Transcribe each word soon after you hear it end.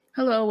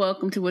Hello,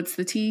 welcome to What's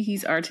the Tea?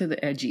 He's R to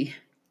the Edgy.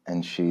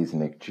 And she's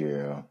Nick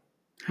Jew.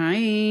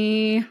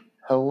 Hi.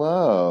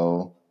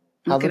 Hello.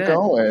 How's Look it at that.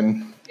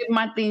 going?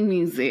 My theme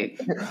music.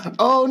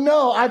 Oh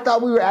no, I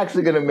thought we were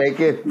actually going to make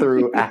it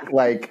through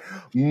like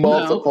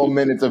multiple No.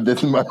 minutes of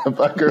this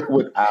motherfucker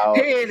without.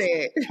 Hit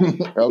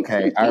it.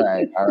 Okay,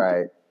 all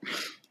right.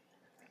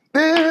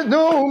 This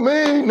don't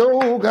make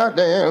no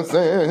goddamn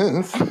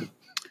sense.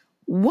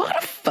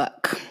 What the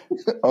fuck?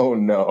 Oh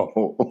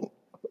no.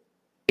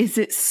 Is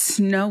it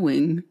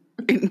snowing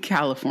in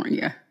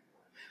California?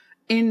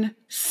 In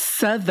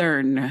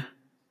Southern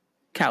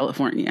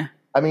California?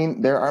 I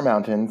mean, there are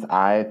mountains.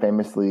 I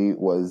famously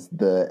was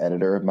the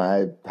editor of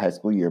my high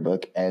school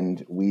yearbook,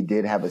 and we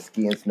did have a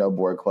ski and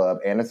snowboard club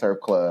and a surf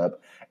club,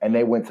 and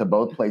they went to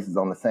both places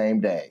on the same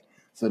day.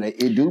 So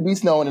it do be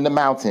snowing in the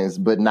mountains,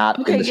 but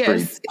not in the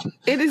streets.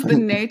 It is the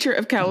nature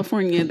of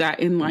California that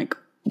in like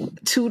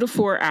 2 to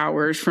 4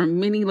 hours from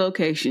many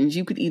locations,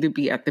 you could either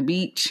be at the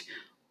beach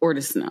or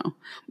the snow.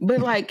 But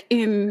like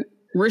in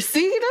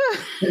Reseda,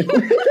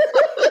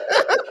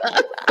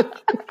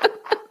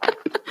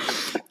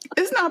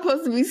 it's not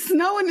supposed to be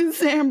snowing in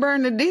San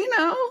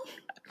Bernardino.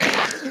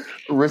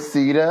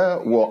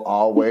 Reseda will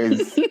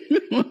always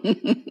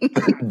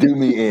do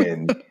me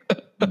in.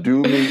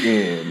 Do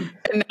me in.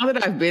 And now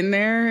that I've been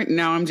there,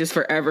 now I'm just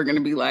forever going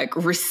to be like,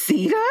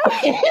 Reseda?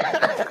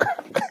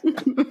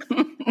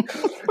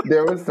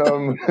 There was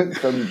some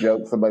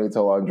joke somebody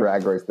told on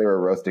Drag Race. They were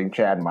roasting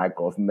Chad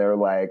Michaels, and they were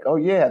like, "Oh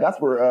yeah, that's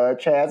where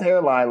Chad's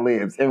hairline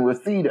lives in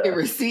Reseda." In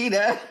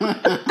Reseda.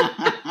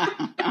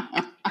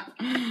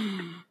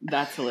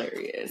 That's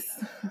hilarious.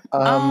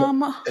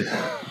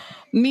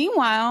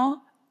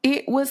 Meanwhile,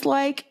 it was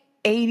like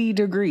 80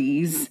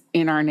 degrees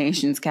in our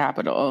nation's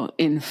capital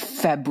in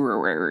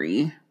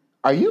February.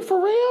 Are you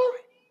for real?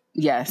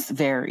 Yes,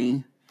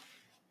 very.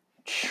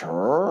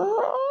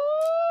 Sure.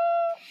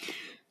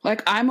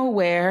 Like, I'm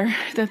aware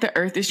that the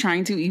earth is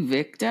trying to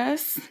evict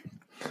us.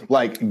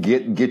 Like,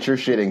 get your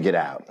shit and get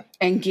out.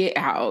 And get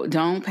out.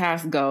 Don't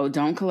pass go.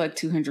 Don't collect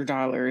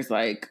 $200.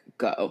 Like,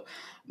 go.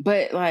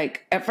 But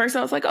like at first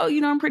I was like, oh,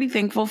 I'm pretty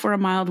thankful for a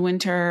mild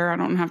winter. I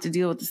don't have to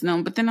deal with the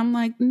snow. But then I'm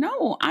like,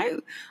 no, I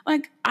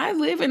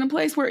live in a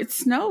place where it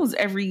snows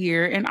every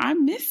year and I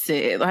miss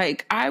it.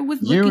 Like I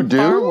was looking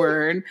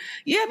forward.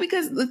 Yeah,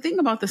 because the thing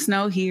about the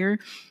snow here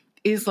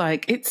is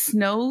like it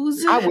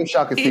snows. I wish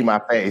y'all could see my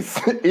face.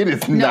 It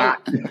is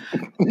not.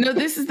 No,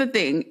 this is the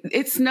thing.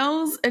 It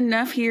snows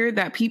enough here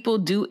that people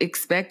do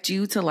expect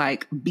you to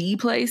like be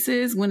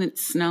places when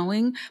it's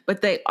snowing,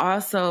 but they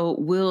also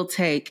will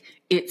take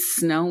it's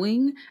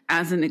snowing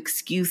as an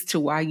excuse to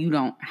why you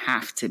don't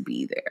have to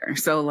be there.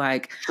 So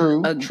like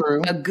true. A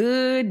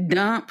good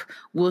dump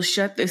will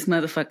shut this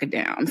motherfucker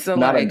down. So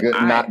not like a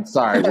good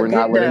sorry, we're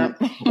not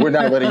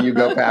letting you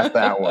go past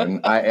that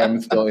one. I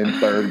am still in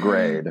third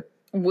grade.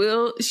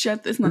 Will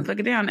shut this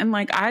motherfucker down. And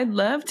like, I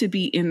love to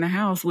be in the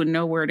house with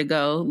nowhere to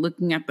go,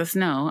 looking at the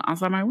snow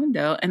outside my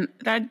window. And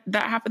that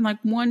happened like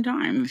one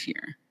time this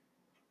year.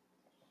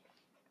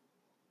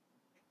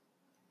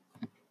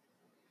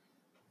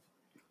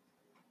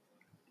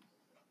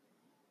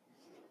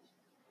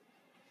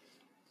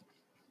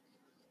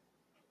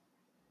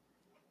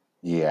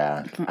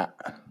 Yeah.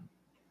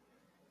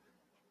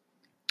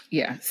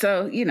 Yeah.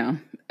 So,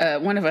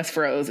 one of us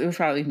froze. It was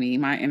probably me.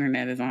 My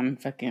internet is on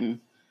fucking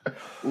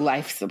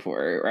life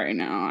support right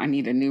now. I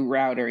need a new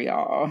router,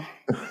 y'all.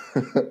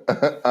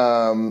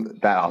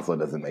 That also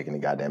doesn't make any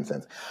goddamn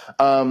sense.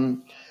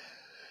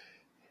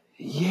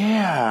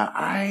 Yeah,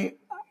 I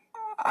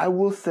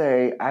will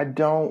say I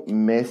don't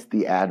miss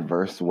the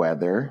adverse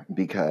weather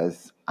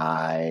because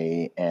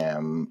I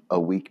am a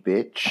weak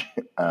bitch.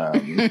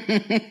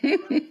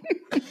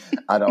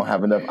 I don't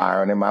have enough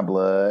iron in my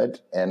blood,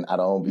 and I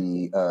don't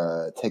be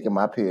taking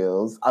my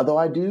pills. Although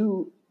I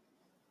do.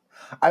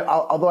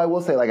 Although I will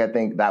say, like, I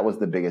think that was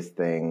the biggest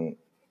thing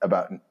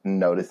about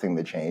noticing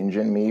the change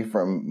in me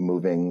from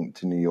moving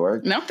to New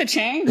York. Not the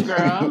change,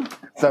 girl.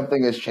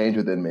 Something has changed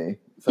within me.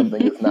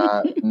 Something is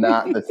not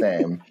the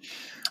same.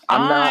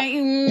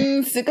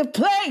 I'm sick of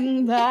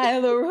playing by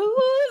the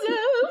rules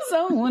of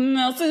someone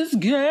else's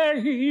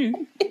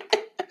game.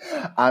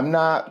 I'm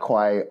not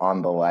quite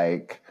on the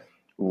like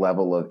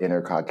level of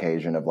inner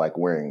Caucasian of like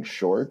wearing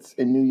shorts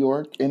in New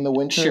York in the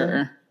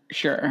winter.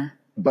 Sure.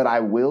 But I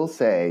will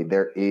say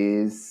there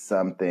is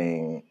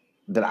something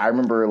that I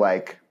remember,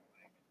 like,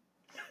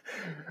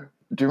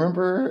 do you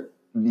remember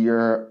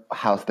your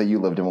house that you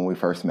lived in when we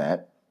first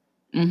met?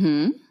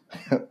 Mm-hmm.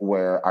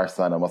 Where our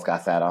son almost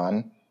got sat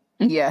on?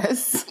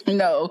 Yes.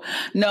 No,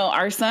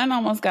 our son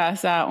almost got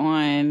sat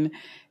on.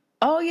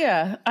 Oh,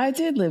 yeah, I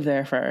did live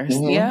there first.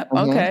 Mm-hmm, yep.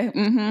 Mm-hmm. Okay.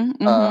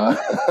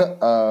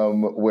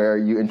 Mm-hmm. Where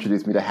you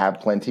introduced me to Have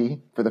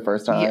Plenty for the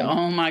first time. Yeah,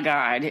 oh my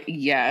God.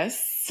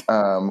 Yes.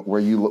 Where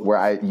you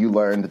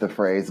learned the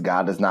phrase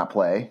 "God does not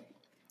play."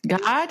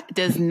 God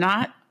does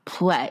not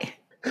play.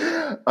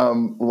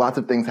 Lots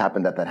of things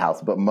happened at that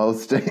house, but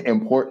most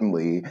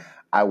importantly,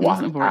 I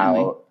walked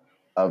out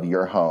of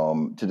your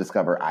home to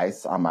discover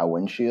ice on my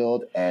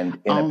windshield, and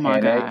in a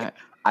panic,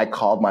 I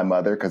called my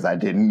mother because I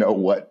didn't know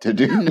what to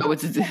do. Know what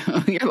to do.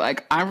 You're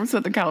like, I'm from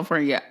Southern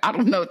California. I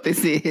don't know what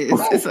this is.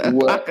 It's a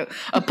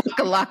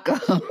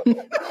pakalaka.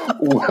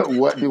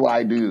 What do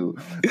I do?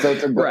 So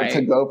to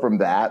Right. go from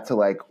that to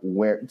like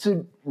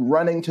to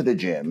running to the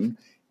gym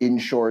in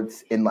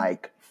shorts in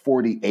like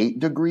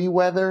 48-degree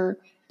weather,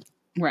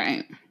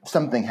 Right.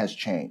 something has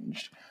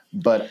changed.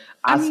 But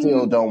I I still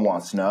mean, don't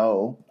want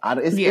snow.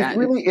 yeah.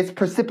 It's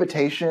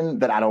precipitation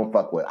that I don't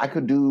fuck with. I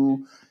could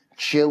do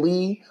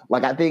chilly,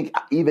 like I think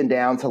even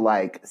down to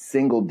like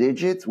single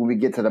digits when we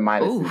get to the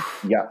minuses.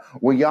 Oof. Yeah,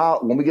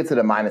 when we get to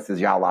the minuses,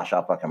 y'all lost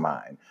y'all fucking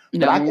mind. But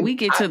No, when we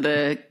get to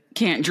the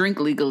can't drink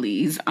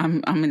legalese,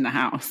 I'm in the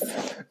house.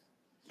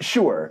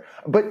 Sure.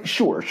 But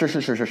sure.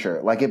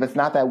 Like if it's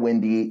not that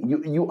windy,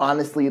 you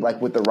honestly,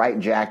 like with the right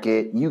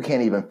jacket, you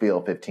can't even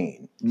feel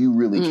 15. You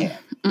really can't.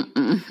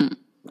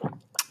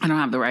 I don't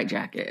have the right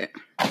jacket.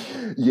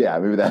 Yeah,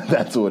 maybe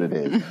that's what it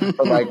is.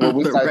 But like when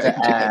we start to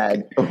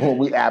add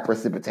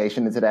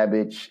precipitation into that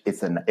bitch,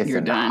 it's You're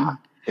a nah. done.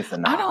 It's a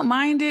nah. I don't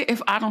mind it if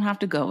I don't have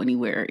to go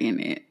anywhere in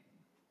it.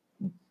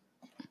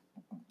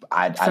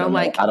 I don't know.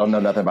 I don't know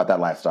nothing about that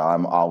lifestyle.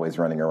 I'm always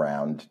running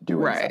around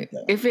doing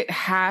something. If it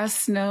has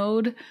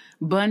snowed,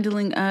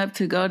 bundling up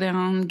to go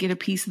down, get a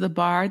piece of the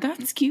bar,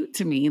 that's cute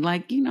to me.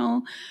 Like,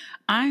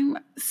 I'm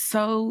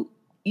so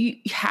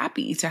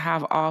happy to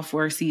have all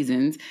 4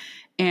 seasons.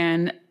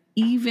 And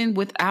even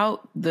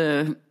without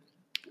the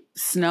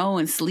snow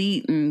and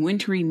sleet and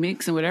wintry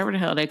mix and whatever the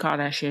hell they call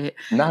that shit.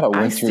 Not a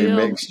wintry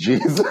mix,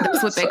 Jesus.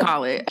 That's what they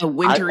call it, a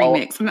wintry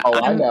mix.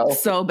 I know.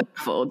 So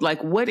baffled.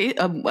 Like, what is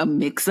a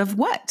mix of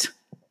what?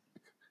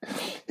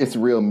 It's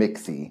real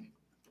mixy.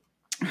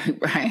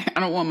 Right. I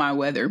don't want my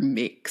weather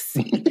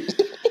mixy.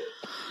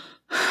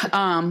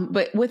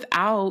 But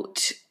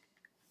without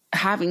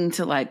having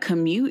to like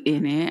commute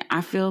in it,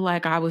 I feel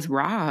like I was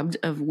robbed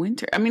of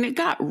winter. I mean, it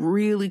got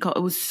really cold.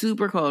 It was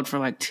super cold for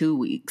like 2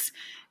 weeks.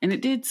 And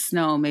it did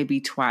snow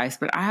maybe twice,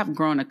 but I have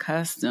grown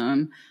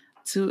accustomed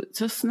to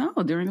snow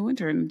during the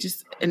winter, and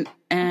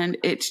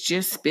it's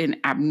just been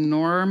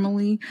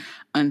abnormally,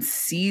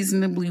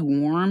 unseasonably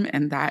warm,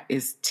 and that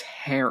is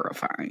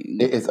terrifying.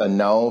 It is a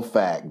known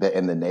fact that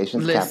in the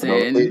nation's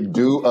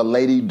capital, a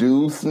lady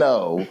do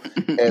snow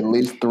at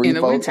least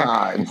 3-4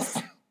 times.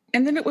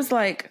 And then it was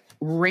like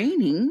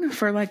raining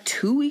for like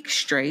 2 weeks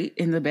straight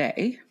in the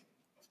Bay.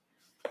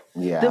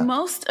 Yeah. The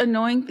most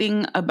annoying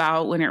thing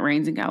about when it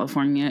rains in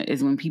California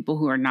is when people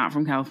who are not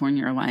from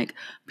California are like,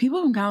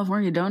 people from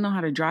California don't know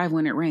how to drive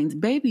when it rains.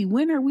 Baby,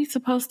 when are we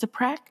supposed to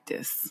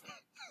practice?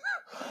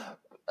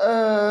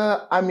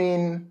 I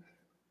mean,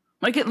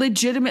 like it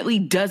legitimately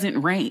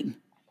doesn't rain.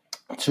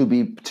 To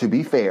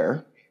be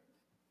fair,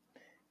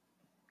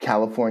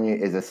 California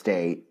is a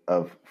state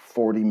of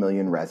 40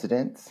 million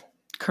residents.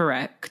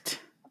 Correct.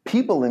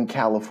 People in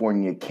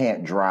California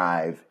can't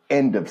drive.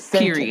 End of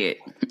sentence.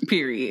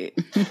 Period.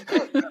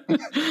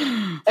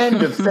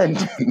 End of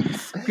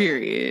sentence.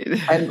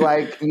 Period. And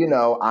like,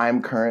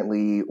 I'm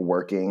currently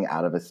working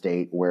out of a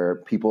state where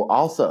people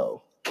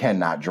also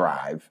cannot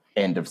drive.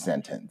 End of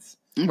sentence.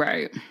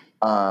 Right.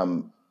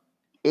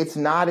 It's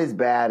not as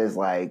bad as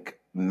like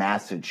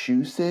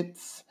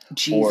Massachusetts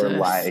Jesus.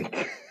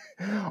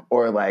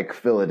 or like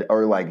Philadelphia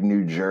or like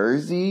New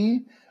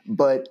Jersey,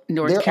 but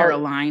North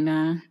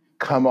Carolina.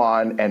 Come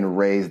on and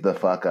raise the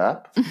fuck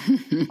up.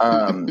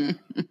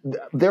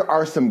 There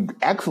are some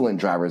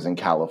excellent drivers in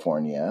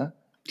California.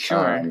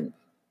 Sure.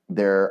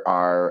 There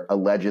are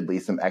allegedly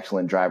some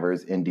excellent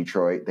drivers in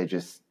Detroit. They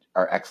just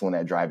are excellent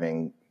at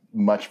driving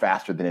much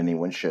faster than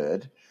anyone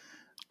should.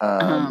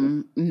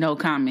 No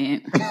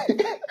comment.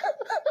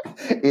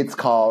 It's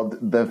called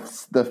the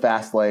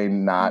fast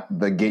lane, not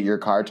the get your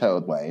car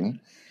towed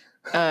lane.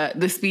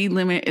 The speed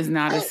limit is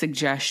not a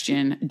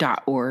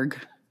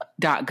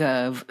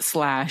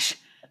suggestion.org.gov/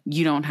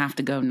 you don't have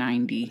to go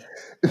 90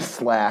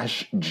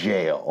 /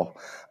 jail.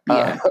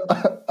 Yeah.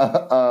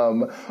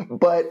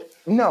 But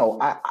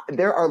no,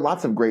 there are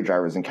lots of great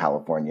drivers in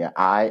California.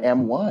 I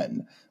am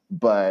one,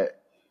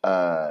 but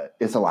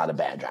it's a lot of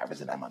bad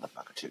drivers in that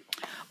motherfucker too.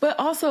 But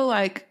also,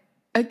 like,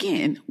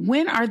 again,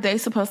 when are they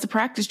supposed to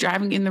practice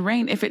driving in the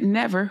rain if it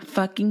never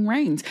fucking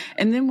rains?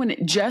 And then when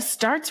it just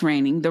starts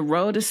raining, the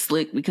road is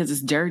slick because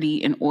it's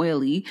dirty and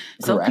oily.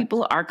 So Correct.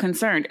 People are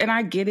concerned. And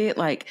I get it.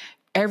 Like,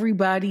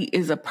 everybody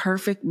is a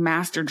perfect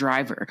master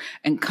driver.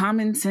 And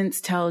common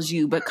sense tells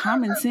you, but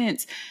common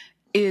sense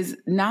is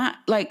not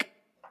like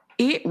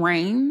it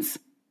rains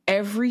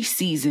every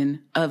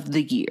season of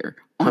the year.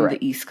 On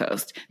the East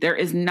Coast. There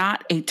is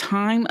not a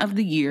time of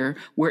the year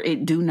where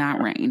it do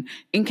not rain.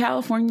 In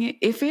California,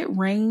 if it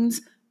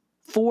rains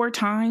 4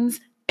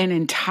 times an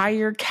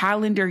entire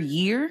calendar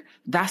year,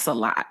 that's a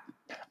lot.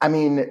 I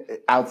mean,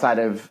 outside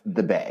of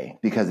the Bay,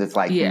 because it's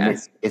like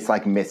it's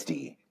like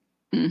misty.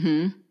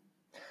 Mm-hmm.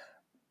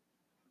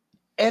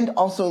 And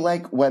also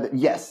like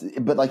yes,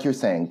 but like you're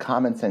saying,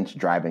 common sense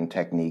driving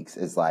techniques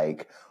is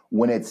like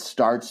when it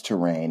starts to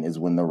rain is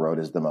when the road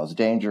is the most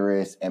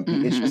dangerous. And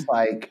it's just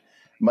like,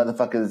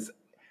 motherfuckers,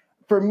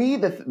 For me,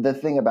 the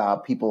thing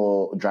about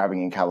people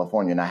driving in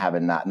California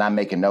not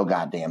making no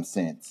goddamn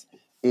sense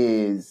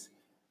is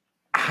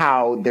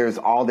how there's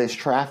all this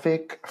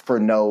traffic for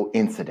no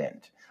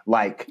incident.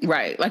 Like,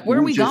 Right. Like, where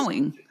are we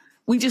going?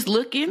 We just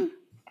looking?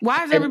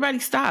 Why is everybody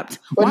stopped?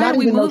 But Why not are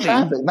we even no moving?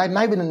 traffic.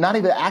 Not even an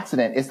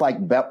accident. It's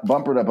like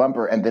bumper to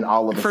bumper, and then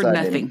all of a For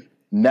sudden,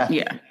 nothing.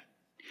 Yeah.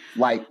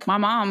 Like, my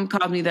mom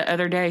called me the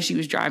other day. She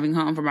was driving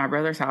home from my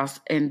brother's house,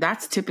 and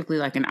that's typically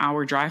like an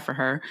hour drive for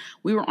her.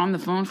 We were on the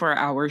phone for an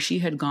hour. She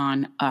had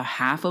gone a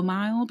half a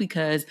mile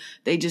because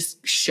they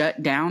just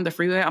shut down the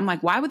freeway. I'm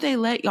like, why would they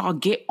let y'all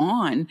get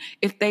on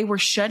if they were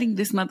shutting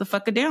this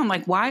motherfucker down?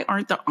 Like, why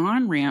aren't the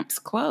on-ramps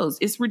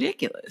closed? It's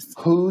ridiculous.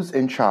 Who's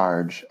in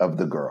charge of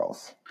the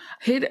girls?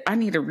 I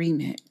need a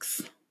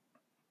remix.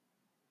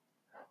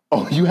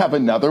 Oh, you have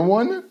another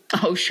one?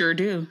 Oh, sure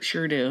do.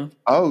 Sure do.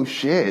 Oh,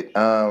 shit.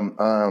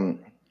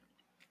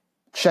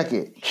 Check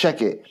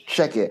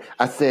it.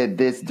 I said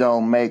this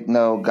don't make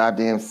no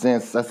goddamn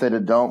sense. I said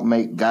it don't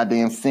make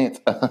goddamn sense.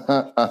 As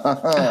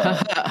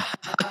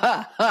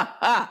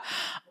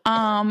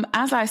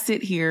I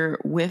sit here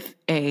with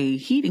a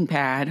heating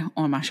pad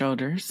on my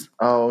shoulders.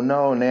 Oh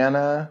no,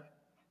 Nana.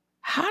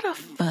 How the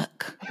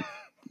fuck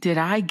did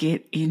I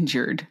get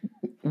injured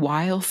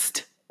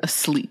whilst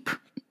asleep?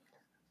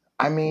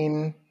 I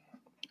mean,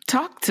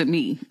 talk to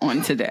me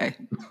on today.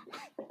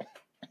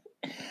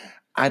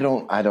 I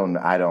don't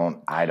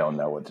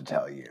know what to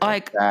tell you.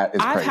 Like, that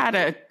is crazy.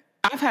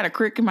 I've had a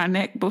crick in my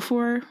neck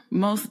before,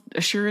 most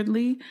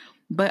assuredly,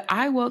 but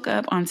I woke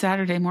up on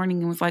Saturday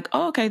morning and was like,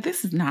 oh, okay,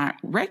 this is not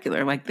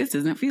regular. Like, this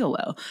doesn't feel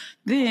well.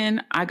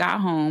 Then I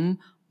got home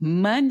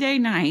Monday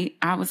night.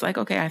 I was like,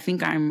 okay, I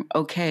think I'm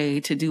okay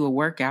to do a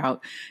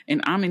workout.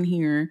 And I'm in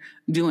here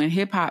doing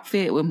Hip Hop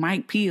Fit with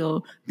Mike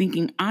Peel,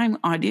 thinking I'm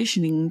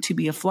auditioning to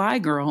be a fly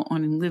girl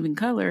on In Living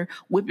Color,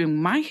 whipping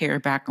my hair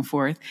back and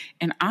forth.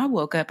 And I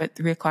woke up at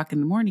 3:00 in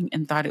the morning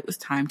and thought it was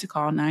time to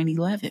call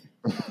 911.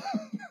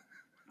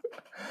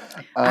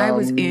 I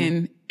was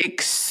in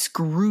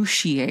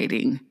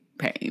excruciating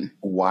pain.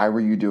 Why were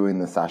you doing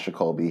the Sasha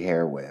Colby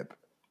hair whip?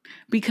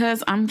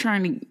 Because I'm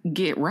trying to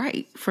get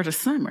right for the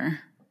summer.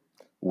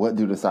 What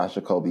do the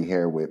Sasha Colby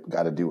hair whip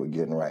got to do with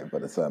getting right for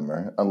the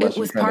summer? Unless it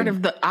was part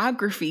of the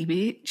choreography,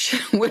 bitch.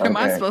 What am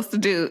I supposed to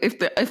do? If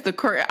the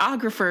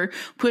choreographer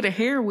put a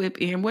hair whip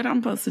in, what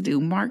I'm supposed to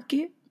do? Mark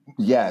it?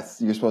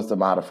 Yes, you're supposed to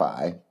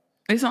modify.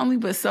 It's only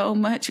but so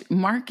much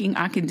marking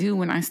I can do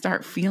when I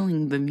start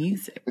feeling the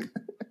music.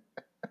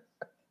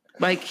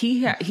 Like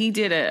he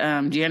did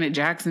a Janet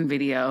Jackson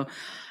video.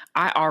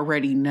 I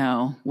already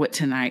know what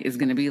tonight is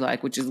going to be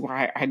like, which is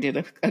why I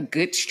did a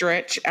good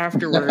stretch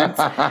afterwards.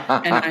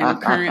 And I'm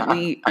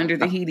currently under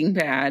the heating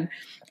pad.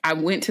 I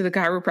went to the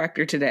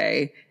chiropractor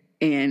today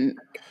and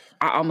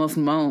I almost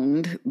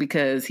moaned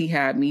because he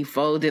had me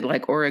folded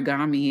like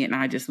origami. And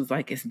I just was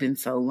like, it's been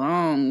so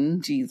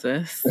long,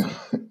 Jesus.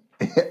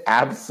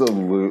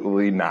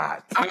 Absolutely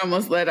not. I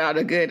almost let out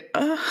a good,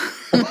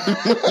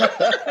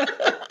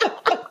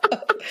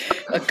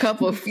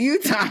 a few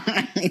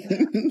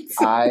times.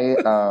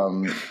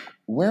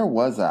 Where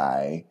was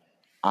I?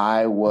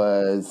 I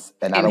was,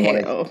 and I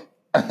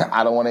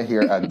don't want to hear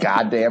a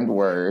goddamn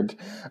word.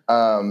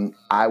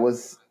 I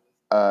was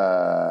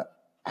at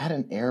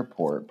an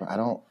airport, but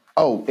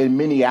in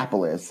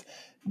Minneapolis.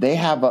 They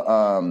have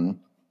a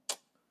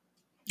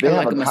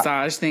a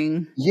massage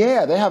thing.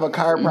 Yeah, they have a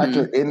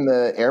chiropractor in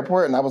the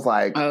airport, and I was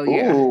like,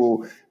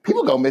 "Ooh,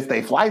 people gonna miss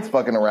their flights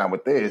fucking around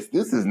with this.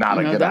 This is not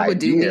a good idea." That would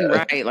do me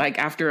right, like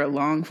after a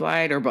long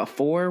flight or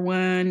before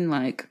one.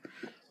 Like,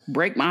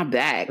 break my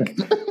back.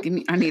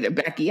 I need a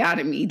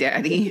backiotomy,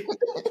 daddy.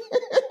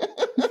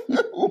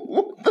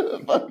 What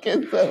the fuck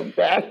is a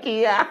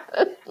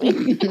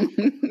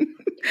backiotomy?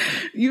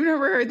 You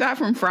never heard that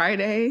from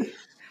Friday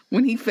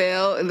when he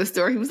fell in the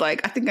store? He was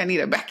like, "I think I need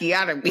a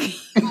backiotomy."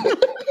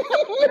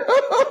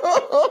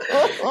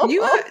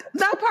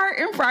 That part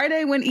in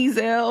Friday when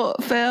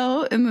Ezel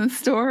fell in the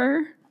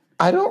store?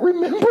 I don't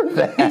remember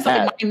that. He's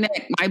like, my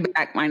neck, my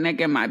back, my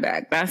neck and my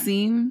back. That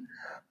scene?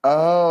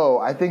 Oh,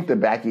 I think the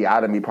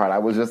backiotomy part, I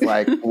was just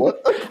like,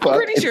 what the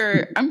fuck?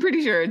 I'm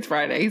pretty sure it's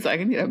Friday. He's like,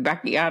 I need a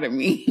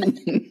backiotomy.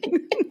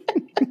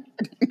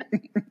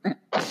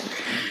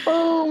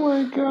 Oh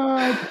my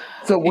God.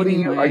 So what are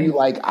you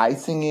like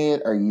icing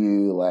it? Are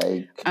you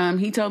like...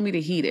 He told me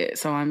to heat it.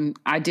 So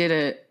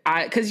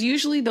because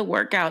usually the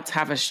workouts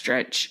have a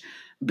stretch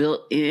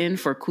built in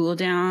for cool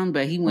down,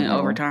 but he went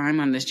overtime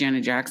on this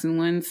Janet Jackson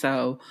one.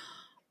 So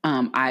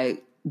I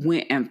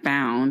went and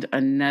found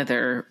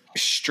another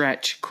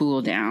stretch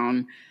cool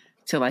down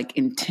to like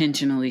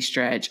intentionally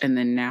stretch. And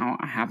then now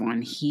I have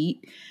on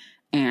heat.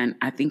 And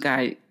I think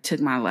I took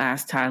my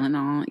last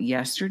Tylenol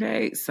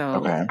yesterday.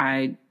 So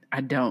I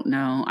don't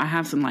know. I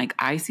have some like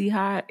icy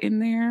hot in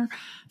there.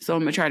 So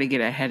I'm going to try to get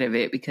ahead of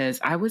it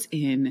because I was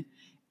in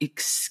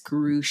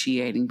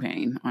excruciating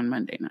pain on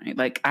Monday night.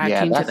 Like I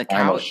came to the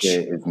couch.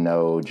 Shit is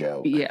no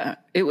joke. Yeah.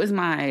 It was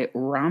my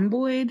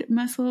rhomboid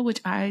muscle,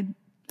 which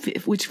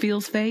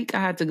feels fake.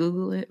 I had to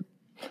Google it.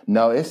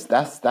 No,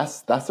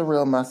 that's a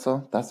real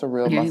muscle. That's a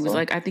real Yeah, he was muscle.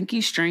 like, I think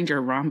he's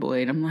stranger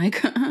rhomboid. I'm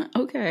like,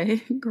 okay,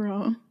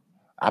 girl.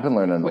 I've been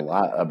learning a What?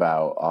 lot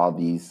about all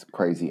these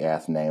crazy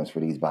ass names for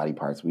these body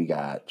parts we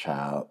got,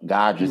 child.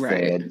 God just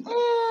Right. said,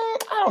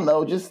 I don't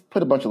know, just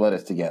put a bunch of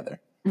letters together.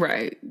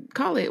 Right.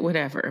 Call it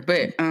whatever.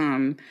 But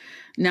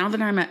now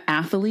that I'm an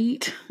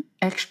athlete,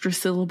 extra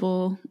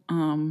syllable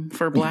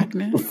for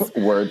blackness.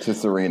 Word to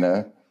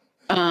Serena.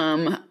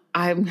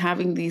 I'm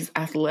having these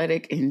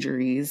athletic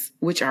injuries,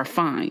 which are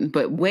fine,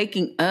 but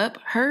waking up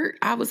hurt.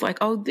 I was like,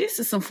 oh, this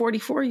is some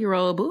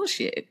 44-year-old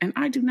bullshit. And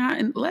I do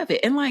not love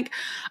it. And like,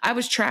 I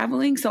was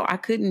traveling, so I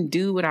couldn't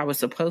do what I was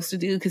supposed to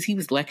do because he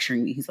was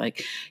lecturing me. He's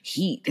like,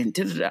 heat and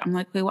da-da-da. I'm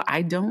like, wait, well,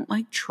 I don't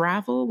like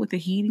travel with a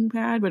heating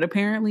pad, but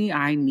apparently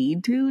I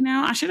need to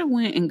now. I should have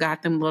went and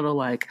got them little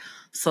like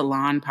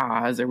salon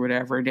paws or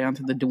whatever down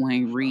to the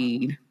Dwayne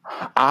Reed.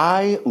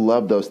 I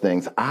love those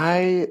things.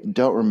 I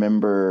don't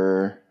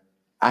remember.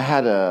 I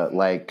had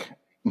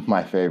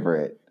my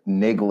favorite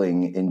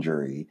niggling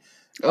injury.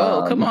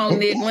 Oh, come on,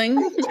 niggling.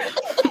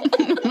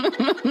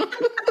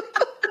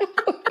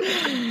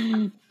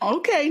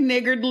 Okay,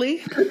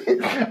 niggardly.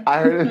 I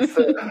heard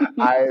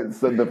it.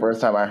 So the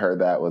first time I heard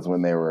that was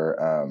when they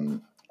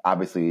were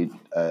obviously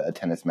a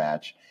tennis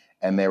match,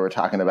 and they were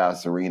talking about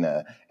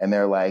Serena, and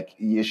they're like,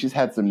 "Yeah, she's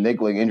had some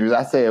niggling injuries."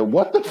 I said,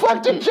 "What the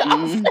fuck did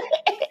y'all say?"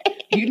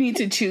 You need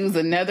to choose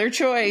another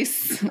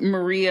choice,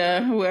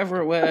 Maria,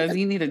 whoever it was.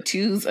 You need to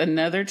choose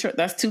another choice.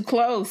 That's too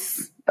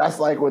close. That's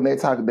like when they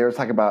were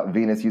talking about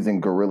Venus using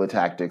guerrilla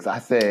tactics. I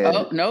said,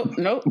 Oh,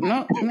 nope.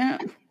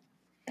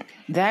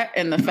 That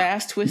and the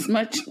fast twitch.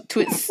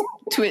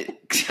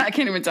 I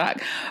can't even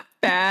talk.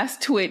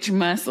 Fast twitch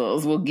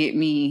muscles will get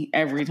me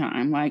every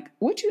time. Like,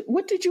 what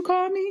did you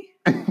call me?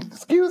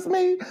 "Excuse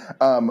me."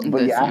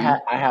 But yeah, Listen.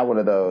 I had one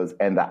of those,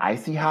 and the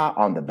icy hot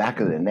on the back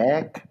of the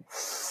neck.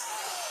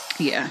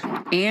 Yeah.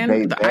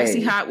 And the icy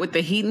Baby, hot with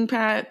the heating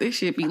pad, this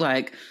should be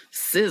like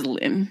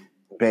sizzling.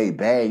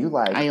 baby, you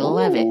like, I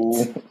love it.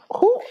 ooh,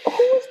 who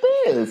is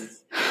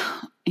this?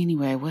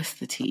 Anyway, what's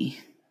the tea?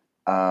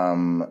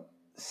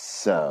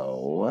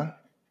 So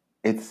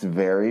it's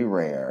very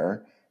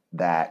rare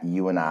that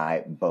you and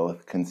I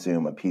both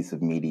consume a piece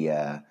of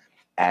media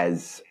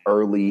as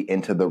early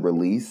into the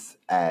release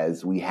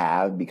as we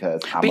have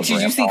because I'm a Bitch,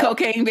 did you see grandpa.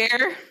 Cocaine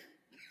Bear?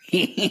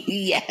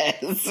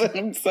 Yes.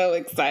 I'm so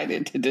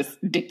excited to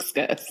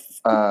discuss.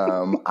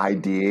 I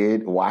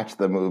did watch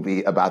the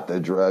movie about the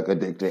drug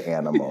addicted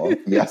animal.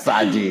 Yes,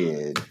 I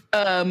did.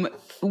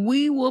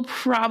 We will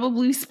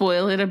probably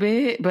spoil it a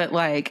bit, but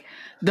like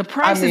the I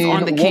price is mean,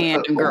 on the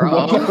can,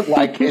 girl.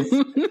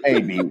 it's,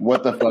 baby,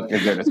 what the fuck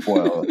is there to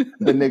spoil?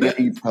 The nigga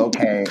eats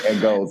cocaine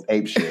and goes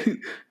ape shit.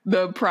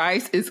 The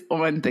price is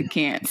on the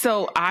can.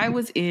 So I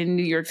was in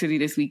New York City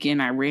this weekend.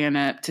 I ran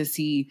up to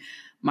see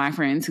my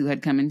friends who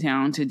had come in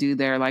town to do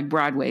their like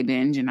Broadway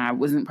binge, and I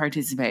wasn't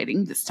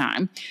participating this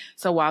time.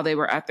 So while they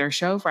were at their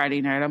show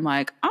Friday night, I'm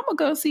like, I'm gonna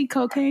go see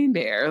Cocaine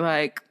Bear.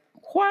 Like,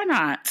 why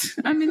not?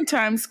 I'm in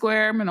Times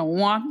Square. I'm gonna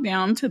walk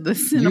down to the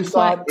You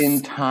saw it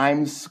in Cineplex.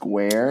 Times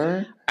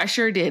Square? I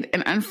sure did.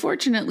 And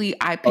unfortunately,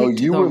 I Oh,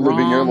 picked you the were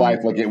living your wrong. life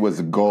like it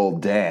was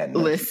golden.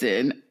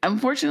 Listen,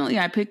 unfortunately,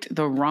 I picked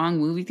the wrong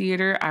movie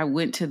theater. I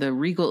went to the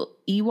Regal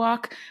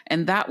Ewok,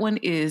 and that one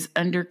is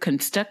under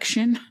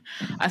construction.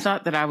 I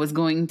thought that I was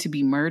going to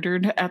be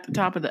murdered at the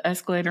top of the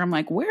escalator. I'm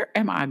like, where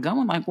am I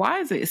going? Like, why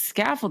is it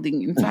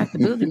scaffolding inside the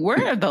building?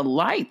 Where are the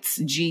lights,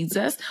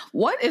 Jesus?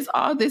 What is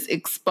all this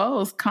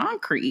exposed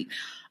concrete?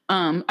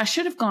 I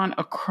should have gone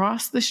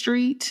across the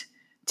street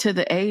to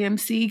the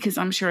AMC because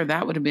I'm sure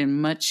that would have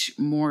been much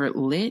more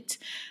lit.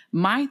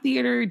 My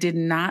theater did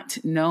not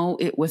know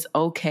it was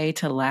okay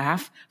to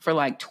laugh for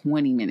like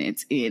 20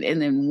 minutes in. And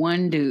then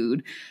one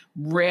dude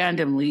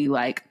randomly,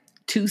 like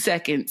 2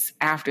 seconds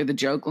after the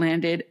joke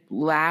landed,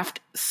 laughed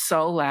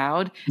so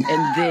loud.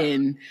 And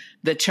then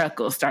the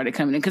chuckles started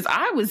coming in because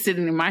I was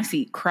sitting in my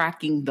seat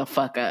cracking the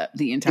fuck up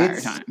the entire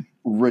It's time.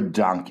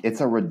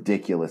 It's a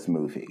ridiculous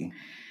movie.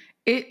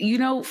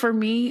 For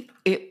me,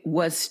 it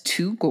was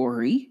too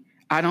gory.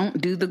 I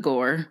don't do the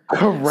gore. So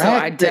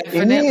I Correct.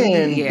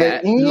 definitely, The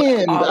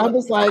end. I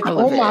was like, all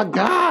oh of my it.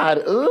 God,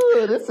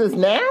 ooh, this is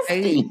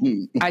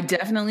nasty. I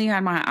definitely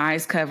had my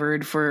eyes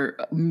covered for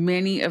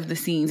many of the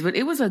scenes, but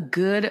it was a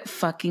good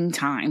fucking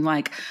time.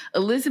 Like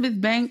Elizabeth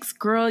Banks,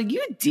 girl,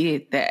 you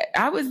did that.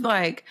 I was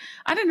like,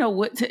 I didn't know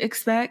what to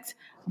expect,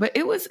 but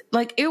it was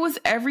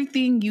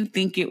everything you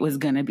think it was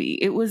going to be.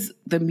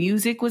 The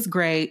music was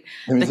great.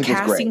 The The music was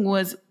great. casting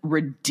was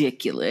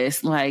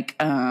ridiculous. Like,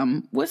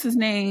 what's his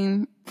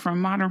name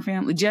from Modern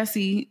Family?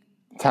 Jesse.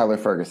 Tyler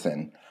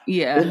Ferguson.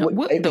 Yeah.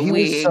 What the He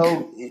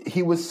wig.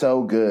 he was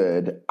so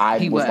good. I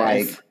He was was.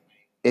 like,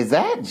 is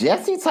that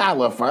Jesse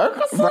Tyler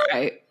Ferguson?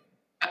 Right.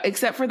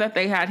 Except for that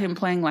they had him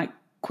playing like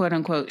quote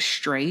unquote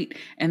straight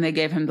and they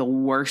gave him the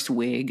worst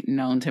wig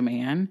known to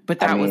man. But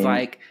that was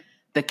like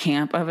the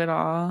camp of it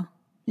all.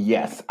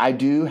 Yes, I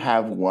do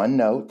have one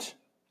note.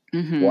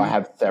 Well, I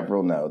have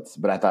several notes,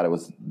 but I thought it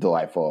was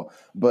delightful.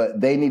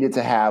 But they needed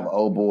to have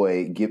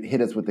boy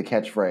hit us with the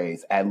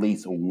catchphrase at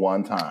least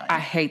one time. I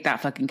hate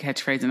that fucking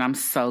catchphrase, and I'm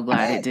so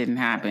glad it didn't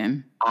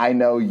happen. I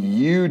know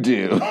you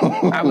do.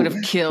 I would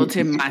have killed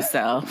him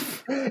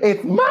myself.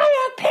 It's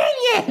my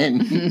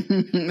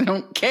opinion. I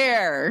don't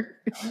care.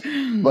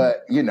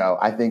 But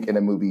I think in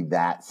a movie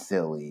that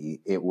silly,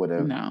 it would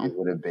have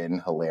been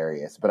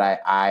hilarious. But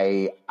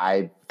I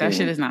that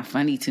shit is not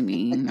funny to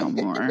me no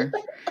more.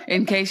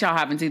 In case y'all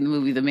haven't seen the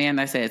movie, the man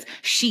that says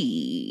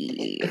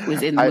she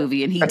was in the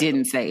movie and he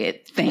didn't say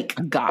it. Thank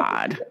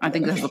God. I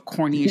think that's the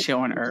corniest show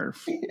on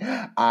earth.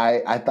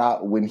 I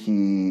thought when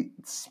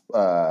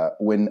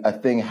a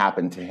thing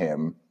happened to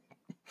him.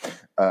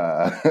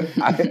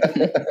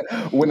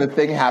 When a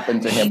thing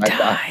happened to him, he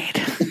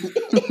died.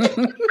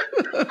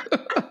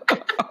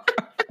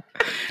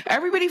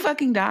 Everybody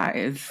fucking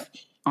dies.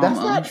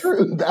 Almost. That's not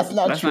true. That's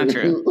not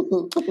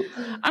true.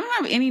 I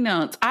don't have any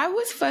notes. I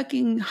was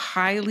fucking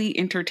highly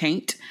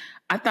entertained.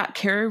 I thought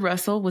Kerry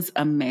Russell was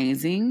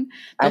amazing.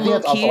 I think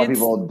that's also why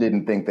people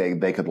didn't think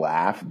they could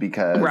laugh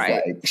because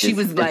she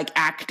was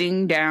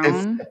acting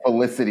down. It's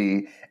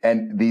Felicity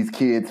and these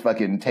kids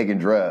fucking taking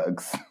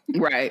drugs.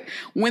 Right.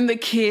 When the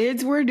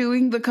kids were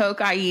doing the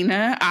cocaine,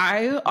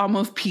 I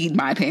almost peed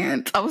my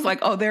pants. I was like,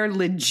 oh, they're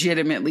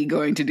legitimately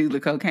going to do the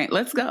cocaine.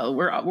 Let's go.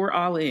 We're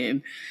all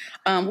in.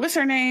 What's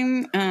her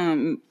name?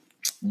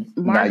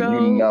 Margot.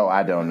 Now,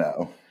 I don't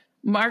know.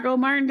 Margot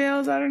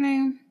Martindale, is that her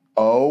name?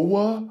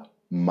 Oh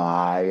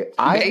my!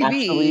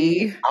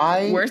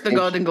 Where's the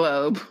Golden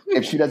Globe?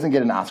 If she doesn't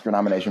get an Oscar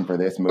nomination for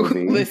this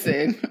movie,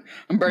 listen,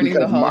 I'm burning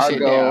the whole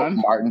shit down.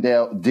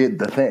 Martindale did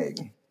the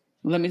thing.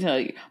 Let me tell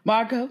you,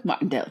 Margot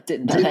Martindale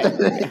did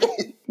the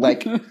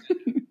thing.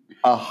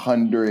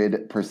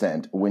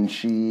 100%. When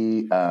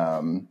she,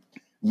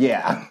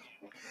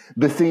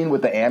 the scene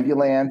with the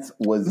ambulance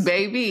was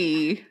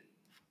baby,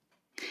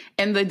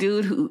 and the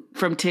dude who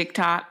from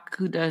TikTok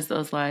who does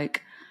those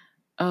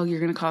oh, you're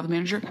going to call the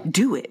manager?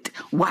 Do it.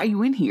 Why are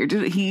you in here?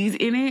 He's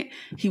in it.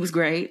 He was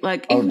great.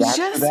 It was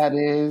just... that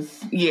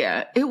is?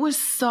 Yeah. It was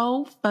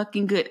so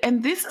fucking good.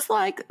 And this is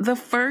the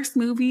first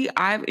movie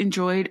I've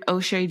enjoyed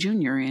O'Shea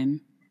Jr.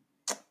 in.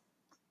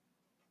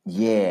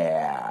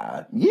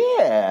 Yeah.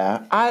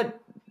 Yeah.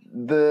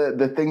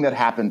 The thing that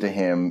happened to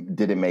him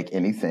didn't make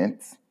any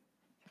sense.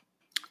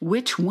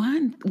 Which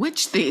one?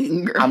 Which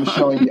thing? Girl? I'm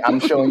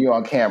showing you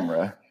on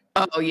camera.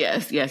 Oh,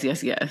 yes.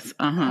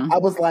 Uh-huh. I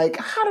was like,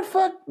 how the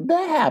fuck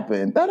that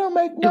happened? That don't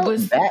make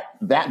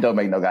that don't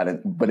make no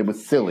goddamn, but it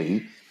was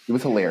silly. It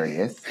was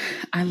hilarious.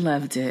 I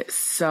loved it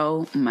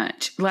so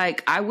much.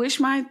 I wish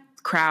my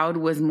crowd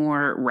was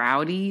more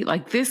rowdy.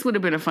 This would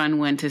have been a fun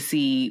one to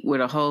see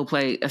with a whole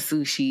plate of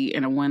sushi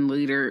and a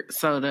 1-liter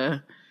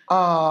soda in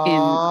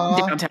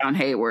downtown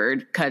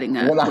Hayward, cutting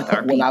up with our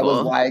people. When I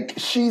was like,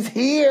 she's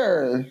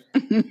here.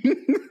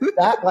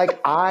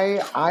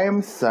 I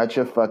am such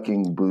a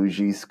fucking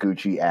bougie,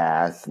 scoochy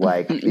ass,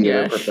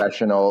 theater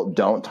professional.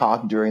 Don't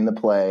talk during the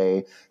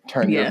play.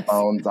 Turn your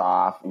phones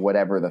off.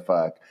 Whatever the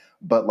fuck.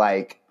 But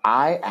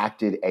I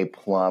acted a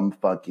plum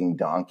fucking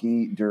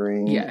donkey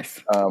during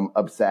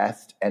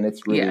Obsessed, and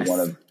it's really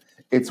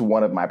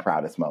one of my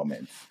proudest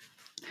moments.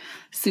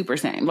 Super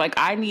same.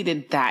 I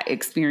needed that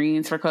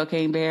experience for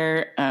Cocaine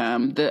Bear.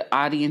 The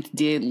audience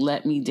did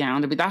let me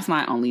down, but that's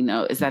my only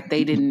note, is that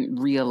they didn't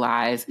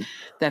realize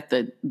that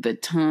the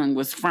tongue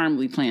was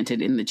firmly planted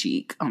in the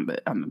cheek on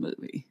the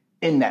movie.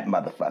 In that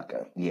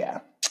motherfucker. Yeah.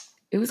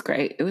 It was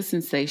great. It was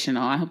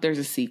sensational. I hope there's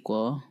a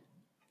sequel.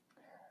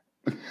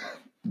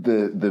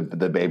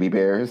 The baby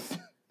bears.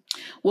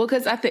 Well,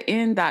 because at the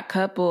end, that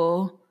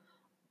couple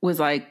was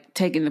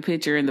taking the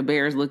picture and the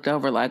bears looked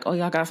over oh,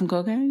 y'all got some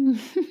cocaine?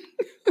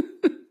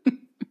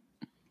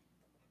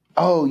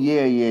 Oh,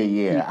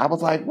 yeah. I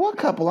was like, what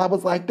couple? I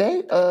was like,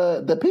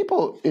 the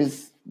people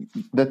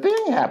the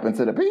thing happened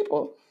to the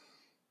people.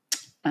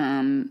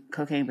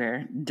 Cocaine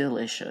Bear,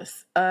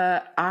 delicious.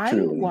 I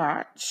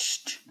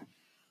watched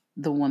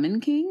The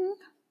Woman King.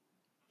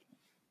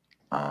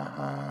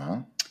 Uh-huh.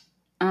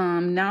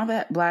 Now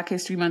that Black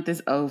History Month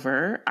is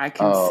over, I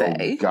can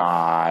say. Oh,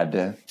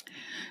 God.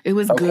 It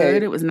was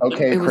good. It was not,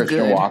 okay, it was Christian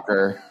good.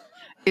 Walker.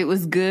 It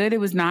was good. It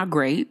was not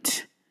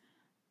great.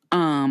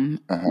 John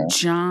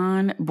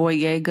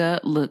Boyega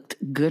looked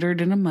gooder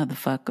than a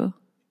motherfucker.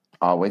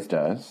 Always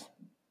does.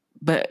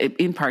 But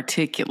in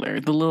particular,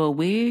 the little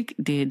wig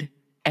did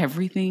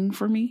everything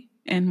for me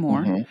and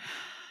more.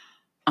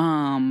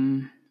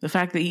 Mm-hmm. The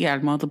fact that he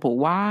had multiple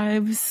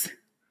wives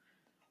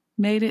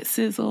made it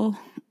sizzle.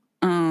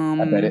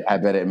 I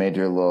bet it made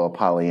your little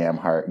polyam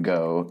heart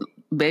go,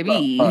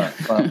 baby. I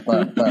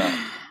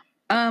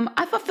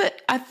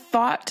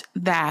thought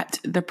that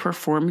the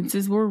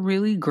performances were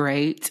really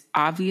great.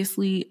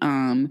 Obviously,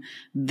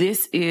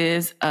 this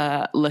is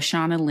a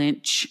Lashana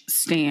Lynch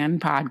Stan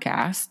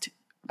podcast.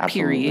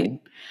 Period.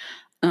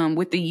 Absolutely.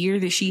 With the year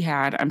that she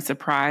had, I'm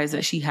surprised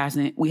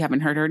that we haven't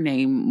heard her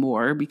name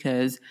more,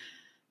 because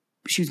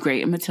she was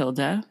great in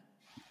Matilda.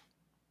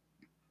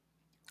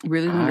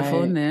 Really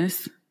wonderful in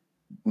this.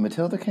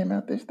 Matilda came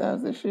out this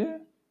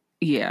year?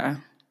 Yeah,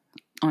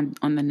 on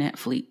the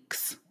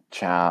Netflix.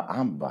 Child,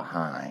 I'm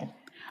behind.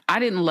 I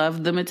didn't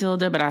love the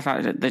Matilda, but I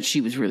thought that she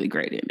was really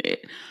great in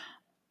it.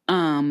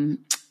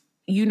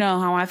 You know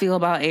how I feel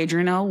about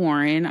Adrienne L.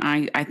 Warren.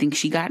 I think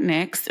she got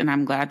next, and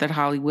I'm glad that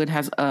Hollywood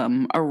has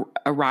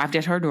arrived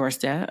at her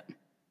doorstep.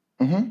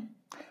 Mm-hmm.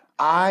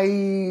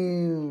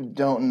 I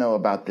don't know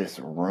about this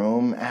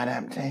Room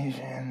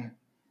adaptation.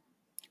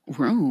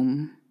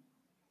 Room?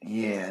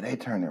 Yeah, they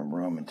turned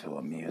Room into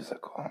a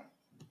musical.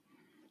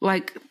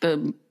 Like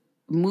the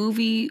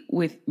movie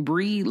with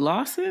Brie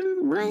Larson?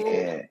 Room?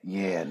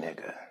 Yeah,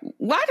 nigga.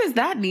 Why does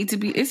that need to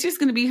be? It's just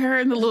going to be her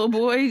and the little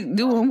boy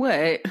doing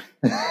what?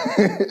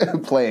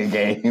 Playing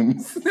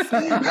games.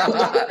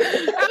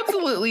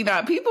 Absolutely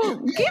not. People,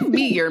 give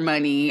me your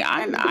money.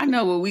 I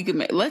know what we can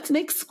make. Let's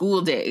make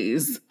school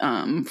days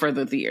for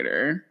the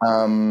theater.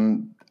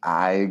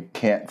 I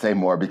can't say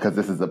more because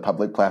this is a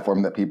public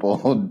platform that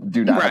people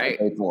do not have to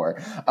pay for.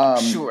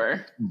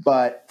 Sure.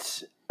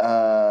 But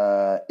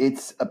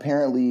it's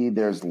apparently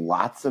there's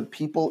lots of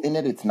people in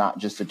it. It's not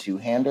just a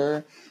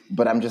two-hander.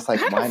 But I'm just like,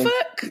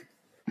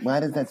 why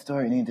does that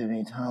story need to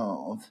be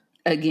told?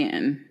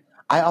 Again.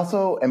 I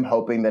also am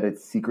hoping that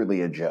it's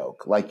secretly a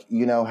joke. Like,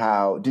 you know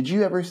how, did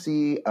you ever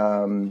see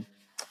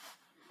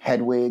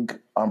Hedwig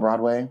on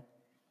Broadway?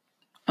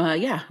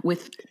 Yeah,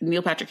 with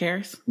Neil Patrick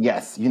Harris.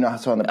 Yes, you know,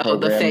 so on the program. Oh,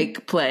 the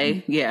fake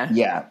play, yeah.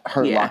 Yeah,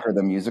 Hurt Locker,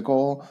 the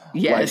musical.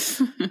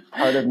 Yes. Like,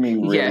 part of me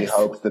really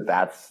hopes that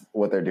that's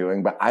what they're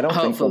doing, but I don't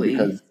think so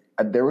because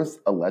there was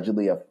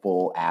allegedly a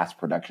full-ass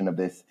production of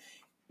this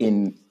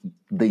in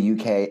the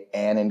UK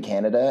and in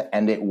Canada,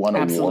 and it won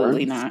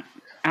Absolutely awards.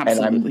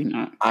 Absolutely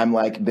not. I'm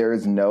like, there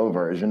is no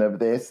version of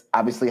this.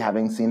 Obviously,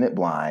 having seen it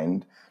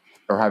blind,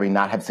 or having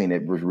not have seen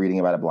it, was reading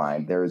about it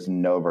blind, there is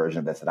no version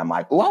of this. And I'm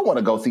like, oh, I want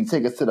to go see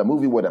tickets to the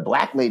movie where the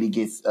black lady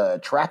gets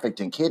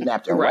trafficked and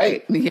kidnapped and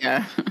raped.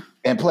 Yeah.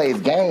 And plays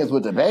games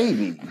with the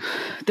baby.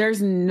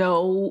 There's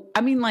no,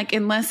 I mean, like,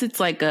 unless it's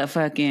like a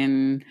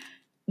fucking,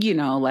 you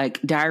know,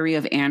 like Diary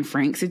of Anne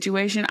Frank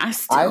situation, I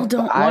still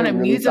don't want a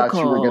musical. I thought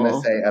you were going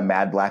to say A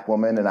Mad Black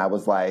Woman, and I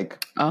was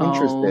like,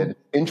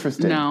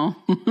 interested. No,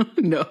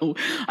 no,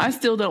 I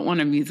still don't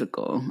want a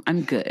musical.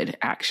 I'm good,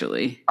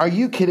 actually. Are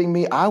you kidding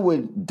me? I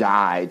would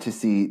die to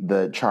see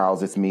the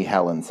Charles It's Me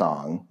Helen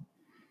song.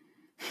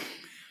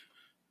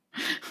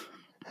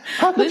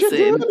 How could you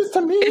do this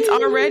to me? It's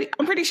already,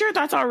 I'm pretty sure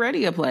that's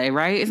already a play,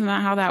 right? Isn't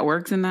that how that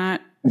works in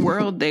that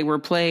world? They were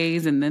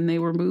plays and then they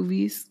were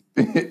movies.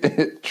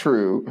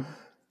 True.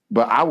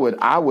 But I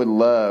would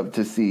love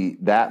to see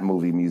that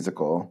movie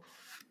musical.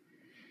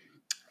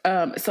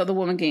 So The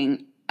Woman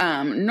King.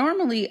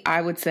 Normally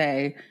I would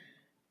say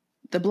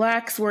the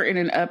blacks were in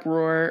an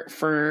uproar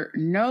for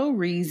no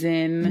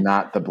reason.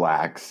 Not the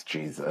blacks,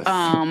 Jesus.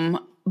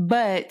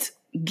 But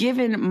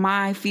given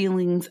my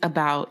feelings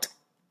about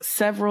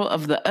several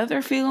of the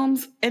other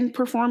films and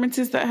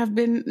performances that have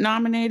been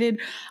nominated,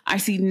 I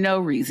see no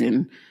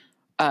reason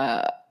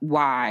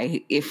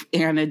why, if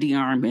Anna de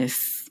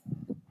Armas,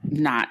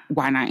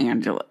 why not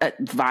Angela,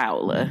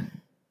 Viola?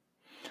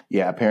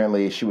 Yeah,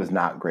 apparently she was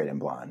not great in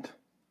Blonde.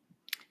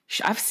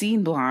 I've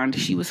seen Blonde.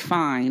 She was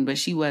fine, but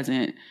she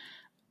wasn't.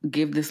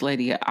 Give this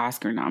lady an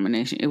Oscar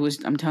nomination. It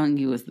was, I'm telling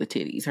you, it was the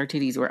titties. Her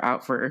titties were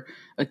out for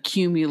a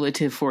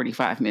cumulative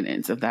 45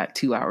 minutes of that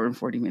 2 hour and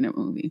 40-minute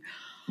movie.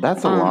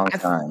 That's a long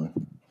time.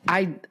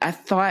 I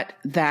thought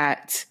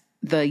that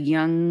the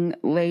young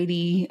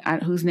lady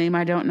whose name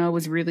I don't know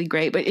was really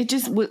great, but it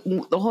just,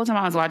 the whole time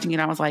I was watching it,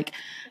 I was like,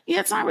 yeah,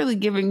 it's not really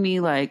giving me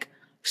like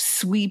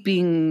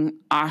sweeping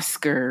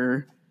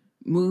Oscar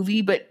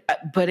movie. But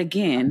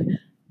again,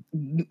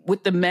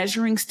 with the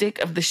measuring stick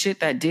of the shit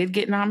that did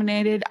get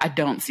nominated, I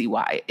don't see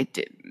why it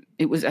didn't.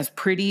 It was as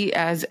pretty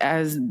as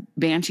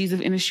Banshees of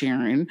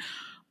Inisherin.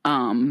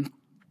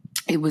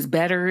 It was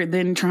better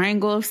than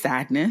Triangle of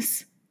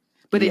Sadness,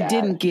 but it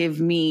didn't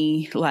give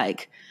me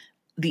like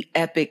the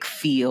epic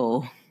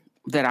feel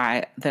that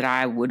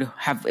I would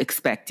have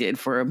expected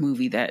for a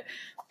movie that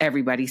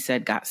everybody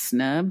said got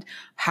snubbed.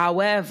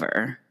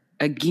 However,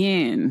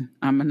 again,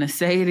 I'm going to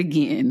say it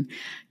again,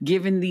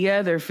 given the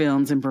other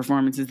films and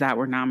performances that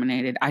were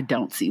nominated, I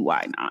don't see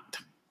why not.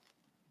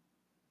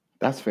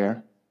 That's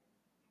fair.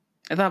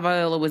 I thought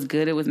Viola was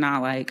good. It was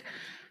not like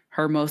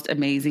her most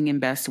amazing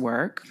and best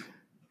work.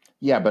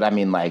 Yeah, but I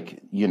mean,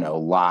 like, you know,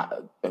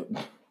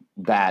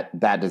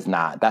 that's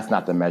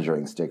not the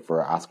measuring stick for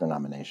an Oscar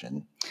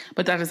nomination.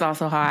 But that is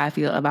also how I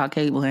feel about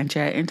Cate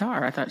Blanchett and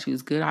Tar. I thought she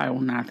was good. I do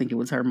not think it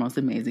was her most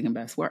amazing and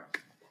best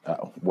work.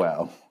 Oh,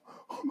 well.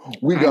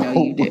 I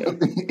know you do.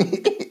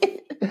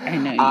 I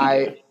know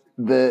you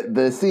do.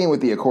 The scene with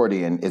the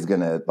accordion is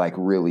going to, like,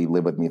 really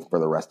live with me for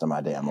the rest of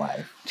my damn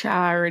life.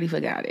 Child, I already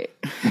forgot it.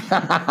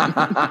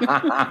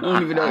 I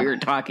don't even know what you're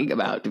talking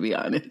about, to be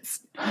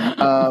honest.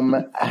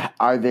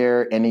 Are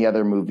there any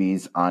other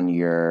movies on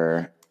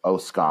your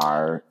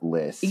Oscar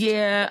list?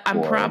 Yeah,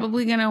 I'm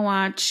probably going to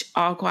watch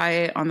All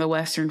Quiet on the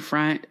Western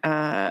Front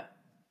at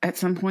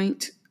some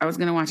point. I was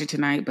going to watch it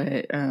tonight,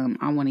 but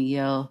I want to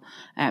yell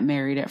at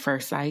Married at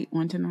First Sight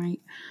one tonight.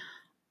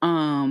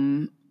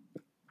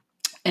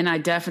 And I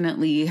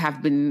definitely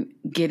have been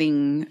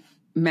getting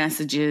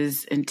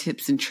messages and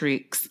tips and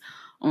tricks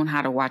on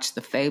how to watch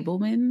The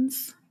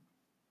Fabelmans.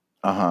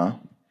 Uh-huh.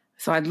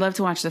 So I'd love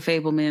to watch The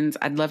Fabelmans.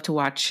 I'd love to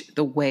watch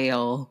The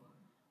Whale,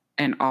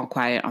 and All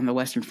Quiet on the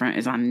Western Front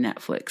is on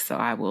Netflix. So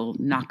I will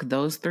knock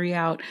those 3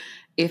 out.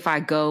 If I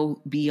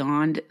go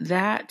beyond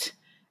that,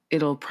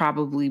 it'll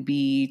probably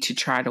be to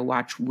try to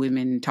watch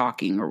Women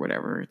Talking or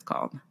whatever it's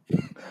called.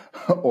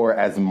 Or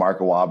as Mark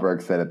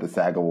Wahlberg said at the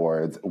SAG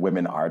Awards,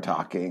 women are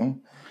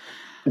talking.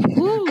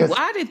 Ooh,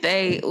 why did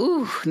they?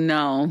 Ooh,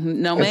 no,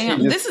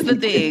 ma'am. This is the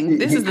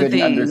thing. He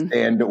couldn't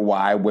understand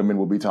why women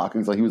will be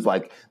talking. So he was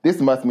like, this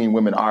must mean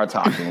women are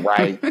talking,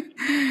 right?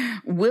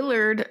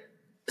 Willard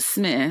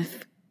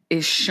Smith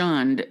is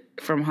shunned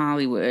from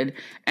Hollywood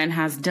and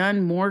has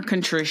done more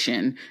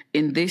contrition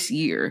in this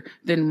year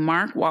than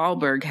Mark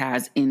Wahlberg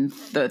has in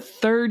the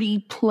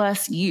 30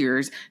 plus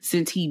years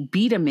since he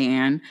beat a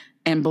man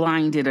and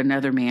blinded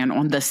another man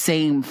on the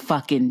same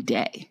fucking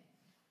day.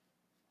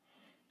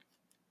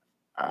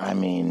 I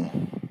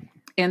mean,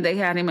 and they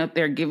had him up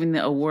there giving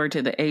the award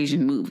to the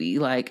Asian movie.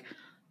 Like,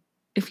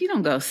 if you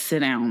don't go sit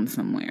down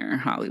somewhere,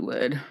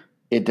 Hollywood.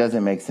 It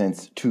doesn't make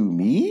sense to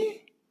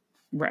me.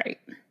 Right.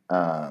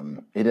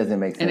 It doesn't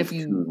make sense. And if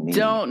you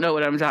don't know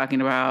what I'm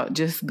talking about,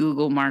 just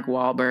Google Mark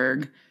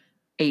Wahlberg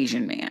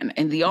Asian man.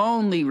 And the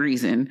only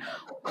reason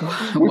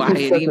why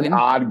it even an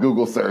odd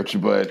Google search,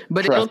 but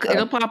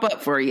it'll pop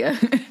up for you.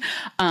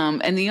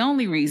 And the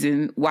only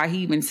reason why he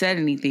even said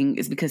anything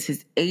is because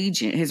his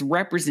agent, his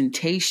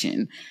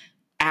representation,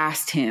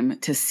 asked him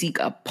to seek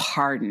a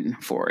pardon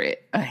for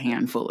it a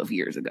handful of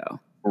years ago.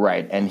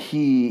 Right. And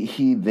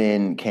he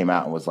then came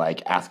out and was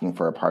like, asking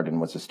for a pardon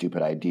was a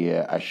stupid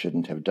idea. I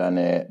shouldn't have done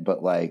it.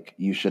 But like,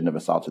 you shouldn't have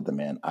assaulted the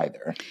man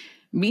either.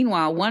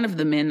 Meanwhile, one of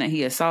the men that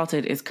he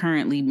assaulted is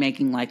currently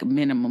making like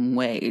minimum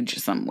wage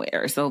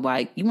somewhere. So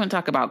like, you want to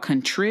talk about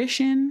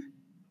contrition?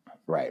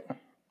 Right.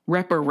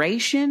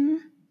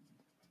 Reparation?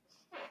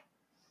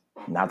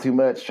 Not too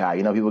much, child.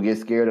 You know, people get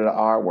scared of the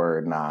R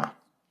word. Nah.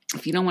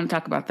 If you don't want to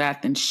talk about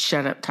that, then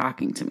shut up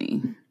talking to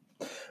me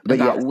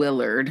about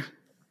Willard.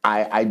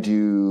 I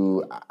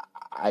do.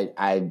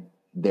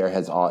 There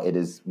has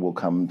will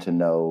come to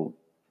know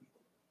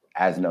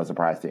as no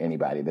surprise to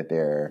anybody that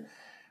there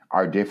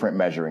are different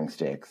measuring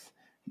sticks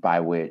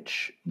by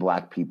which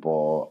Black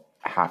people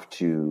have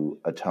to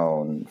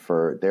atone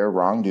for their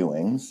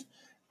wrongdoings.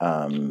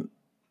 I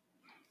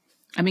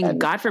mean,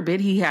 God forbid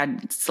he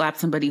had slapped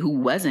somebody who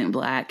wasn't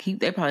Black.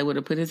 They probably would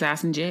have put his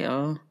ass in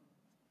jail.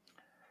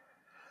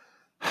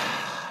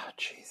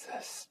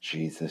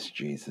 Jesus.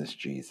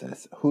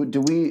 Who do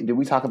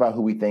we talk about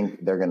who we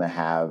think they're going to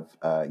have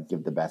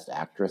give the Best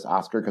Actress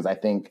Oscar? Because I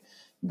think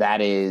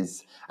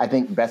Best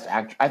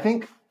Actress. I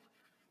think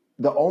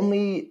the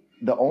only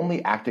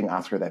acting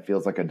Oscar that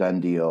feels like a done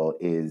deal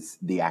is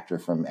the actor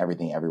from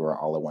Everything Everywhere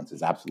All at Once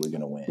is absolutely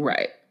going to win.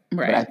 Right.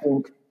 But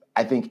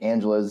I think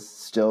Angela's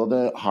still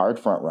the hard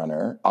front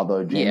runner.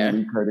 Although Jamie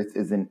Lee Curtis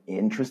is an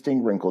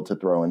interesting wrinkle to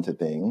throw into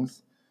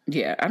things.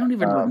 Yeah, I don't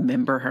even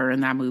remember her in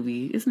that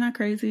movie. Isn't that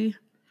crazy?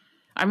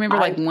 I remember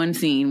like one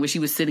scene where she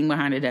was sitting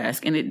behind a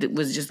desk and it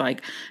was just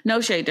like,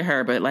 no shade to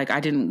her, but like I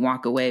didn't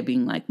walk away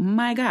being like,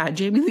 my God,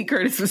 Jamie Lee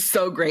Curtis was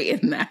so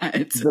great in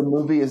that. The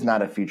movie is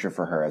not a feature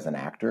for her as an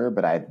actor,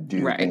 but I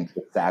do think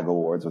the SAG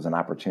Awards was an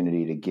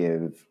opportunity to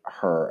give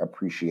her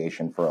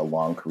appreciation for a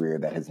long career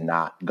that has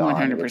not gone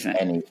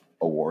 100%. any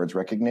awards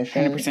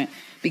recognition. 100%.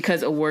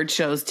 Because award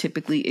shows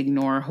typically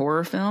ignore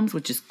horror films,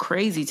 which is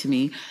crazy to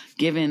me,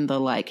 given the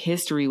like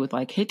history with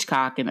like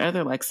Hitchcock and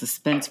other like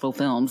suspenseful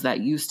films that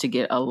used to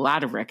get a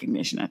lot of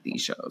recognition at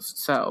these shows.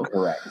 So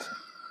correct.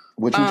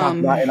 Which we talked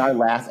about in our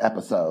last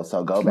episode.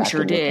 So go back. We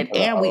sure did.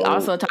 And we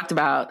also talked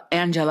about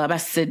Angela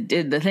Bassett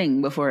did the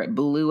thing before it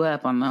blew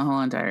up on the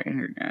whole entire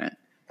internet.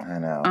 I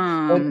know.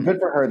 But good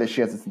for her that she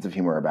has a sense of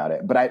humor about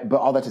it. But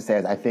all that to say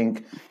is I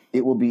think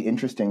it will be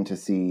interesting to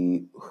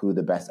see who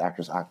the Best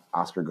Actress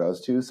Oscar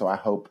goes to. So I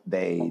hope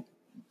they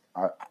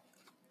are.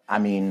 I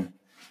mean,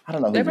 I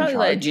don't know. They probably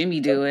let Jimmy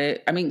do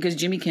it. I mean, because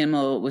Jimmy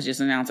Kimmel was just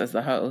announced as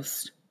the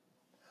host.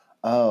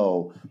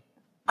 Oh,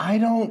 I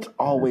don't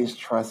always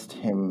trust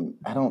him.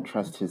 I don't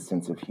trust his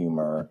sense of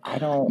humor.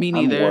 Me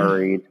neither. I'm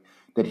worried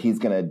that he's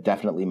going to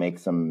definitely make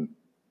some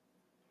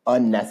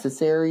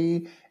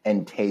unnecessary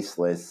and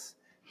tasteless.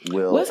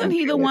 Wasn't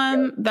he the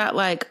one that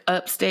like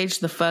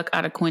upstaged the fuck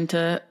out of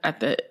Quinta at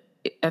the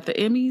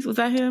Emmys? Was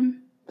that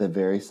him? The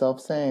very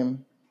self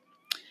same.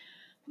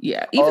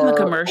 Yeah, even the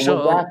commercial.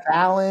 Was that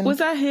Fallon? Was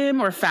that him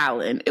or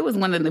Fallon? It was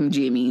one of them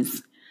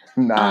Jimmys.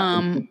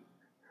 Not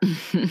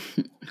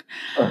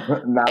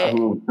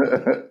who.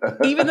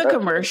 Even the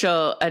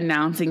commercial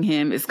announcing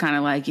him is kind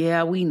of like,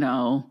 yeah, we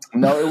know.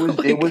 No,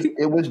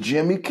 it was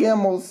Jimmy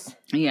Kimmel's.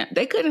 Yeah,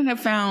 they couldn't have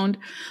found,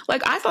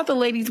 like, I thought the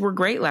ladies were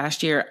great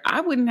last year.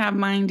 I wouldn't have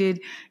minded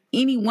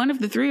any one of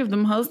the three of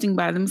them hosting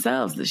by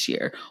themselves this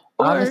year.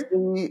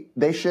 Honestly,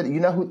 they should.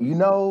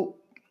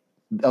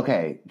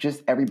 Okay,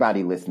 just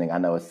everybody listening. I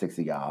know it's 6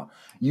 of y'all.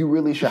 You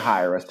really should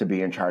hire us to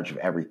be in charge of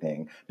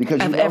everything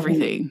because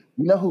everything.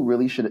 You know who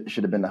really should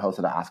have been the host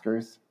of the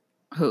Oscars?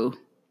 Who?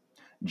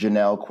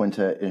 Janelle,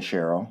 Quinta, and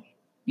Cheryl.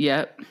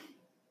 Yep.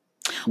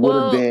 Would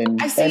have Well,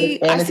 been, I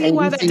and see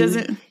why that ABC.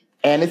 doesn't.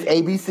 And it's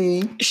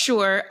ABC.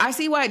 Sure. I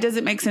see why it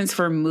doesn't make sense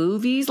for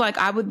movies. Like,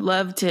 I would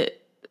love to.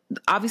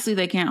 Obviously,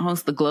 they can't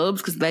host the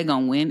Globes because they're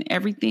going to win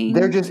everything.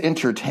 They're just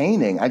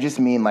entertaining. I just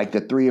mean like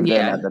the three of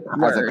them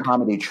as a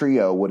comedy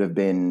trio would have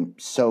been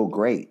so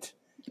great.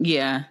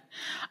 Yeah.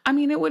 I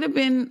mean, it would have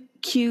been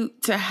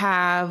cute to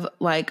have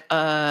like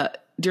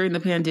during the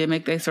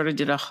pandemic, they sort of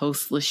did a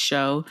hostless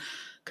show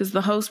because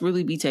the hosts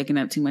really be taking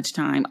up too much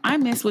time. I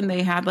miss when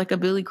they had like a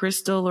Billy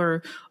Crystal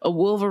or a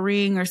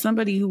Wolverine or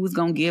somebody who was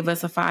going to give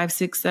us a 5,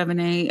 6, 7,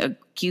 8, a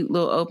cute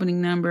little opening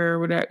number or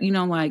whatever. You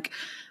know, like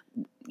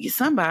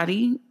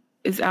somebody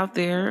is out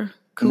there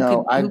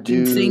who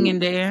can sing and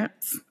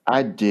dance.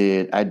 I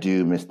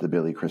do miss the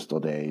Billy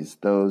Crystal days.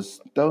 Those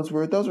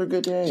were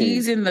good days.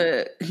 He's in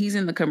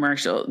the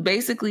commercial.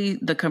 Basically,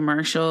 the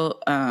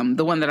commercial,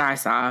 the one that I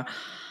saw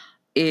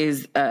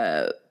is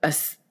a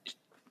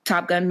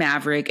Top Gun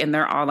Maverick, and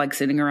they're all like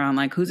sitting around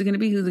like, who's it gonna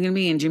be? Who's it gonna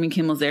be? And Jimmy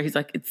Kimmel's there. He's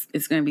like,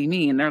 it's gonna be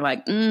me. And they're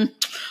like,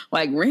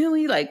 like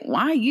really? Like,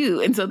 why you?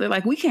 And so they're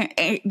like,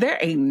 there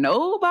ain't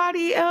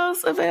nobody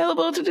else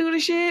available to do the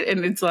shit.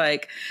 And it's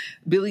like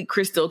Billy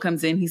Crystal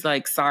comes in, he's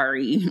like,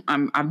 sorry,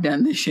 I've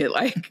done this shit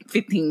like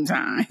 15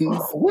 times.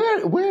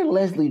 Where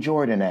Leslie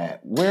Jordan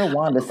at? Where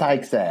Wanda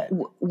Sykes at?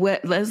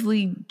 What,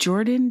 Leslie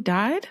Jordan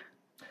died?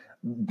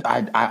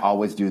 I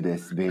always do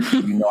this, bitch.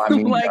 You know I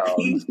mean like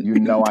Jones. You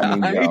know I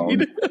mean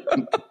Jones.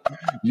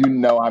 You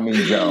know I mean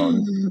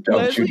Jones.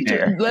 Don't you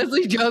dare.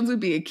 Leslie Jones would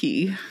be a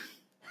key.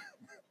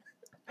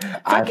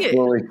 I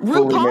fully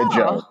meant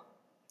Jones.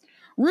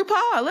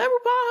 RuPaul. Let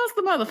RuPaul host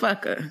the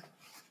motherfucker.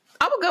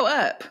 I would go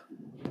up.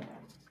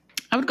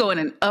 I would go in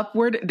an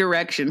upward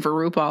direction for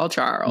RuPaul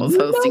Charles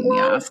hosting the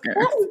Oscars.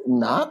 That is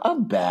not a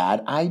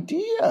bad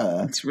idea.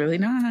 It's really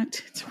not.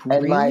 It's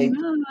really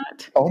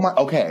not. Oh my.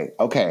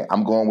 Okay.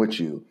 I'm going with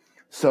you.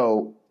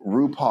 So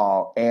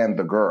RuPaul and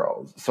the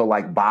girls. So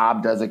like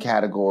Bob does a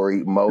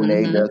category,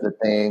 Monet does a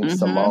thing,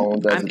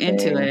 Simone does a thing. I'm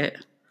into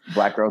it.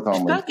 Black Girls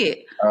Only. Fuck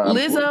it.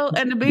 Lizzo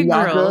and the big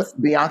girls.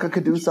 Bianca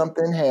could do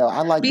something. Hell,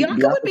 I like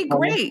Bianca would be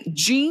great.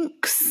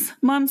 Jinx,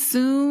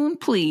 Monsoon,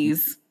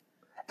 please.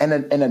 And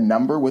a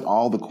number with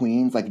all the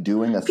queens, like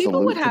doing a people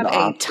salute would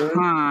have to the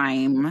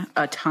Oscars.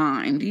 a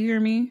time. Do you hear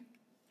me?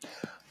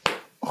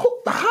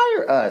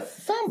 Hire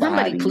us.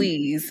 Somebody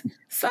please.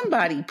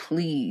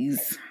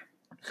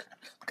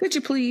 Could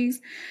you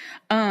please?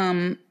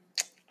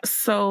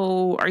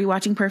 So are you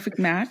watching Perfect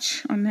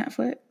Match on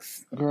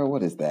Netflix? Girl,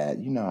 what is that?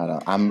 You know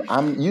I'm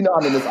in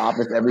this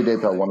office every day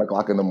till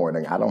 1:00 in the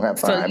morning. I don't have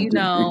time.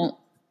 So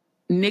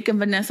Nick and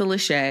Vanessa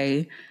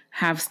Lachey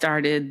have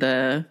started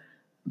the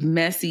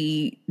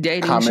messy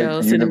dating show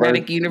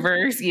Cinematic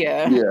Universe.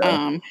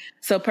 Yeah.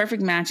 So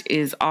Perfect Match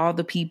is all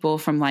the people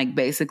from like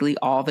basically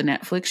all the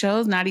Netflix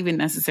shows, not even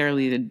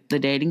necessarily the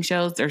dating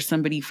shows. There's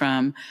somebody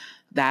from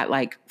that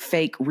like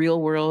fake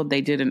Real World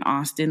they did in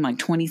Austin, like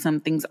 20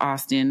 somethings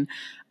Austin,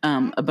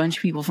 a bunch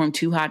of people from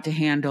Too Hot to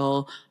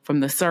Handle, from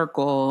The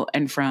Circle,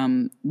 and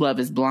from Love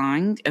is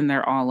Blind, and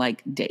they're all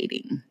like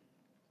dating.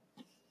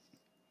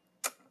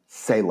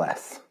 Say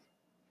less.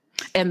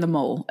 And the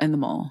mole.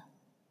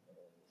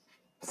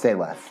 Say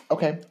less.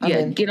 Okay.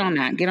 Get on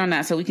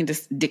that so we can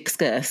just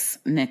discuss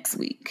next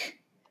week.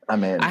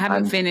 I'm in. I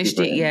haven't finished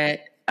it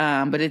yet,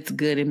 but it's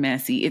good and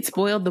messy. It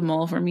spoiled the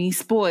mole for me.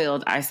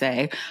 Spoiled, I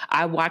say.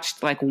 I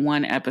watched like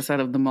one episode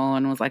of the mole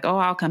and was like, oh,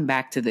 I'll come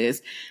back to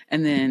this.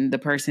 And then the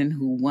person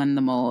who won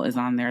the mole is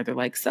on there. They're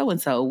like,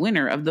 so-and-so,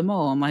 winner of the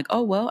mole. I'm like,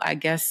 oh, well, I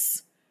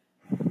guess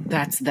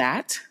that's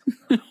that.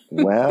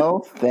 Well,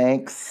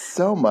 thanks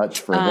so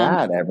much for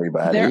that,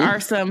 everybody. There are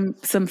some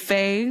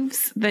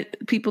faves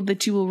that people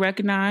that you will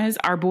recognize.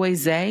 Our boy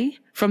Zay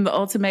from The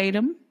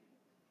Ultimatum.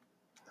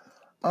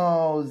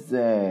 Oh,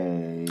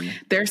 Zay.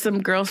 There's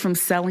some girls from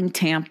Selling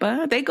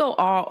Tampa. They go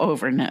all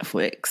over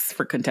Netflix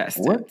for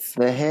contestants. What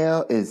the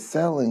hell is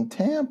Selling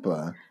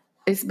Tampa?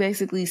 It's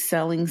basically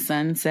Selling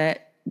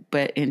Sunset,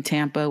 but in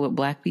Tampa with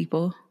Black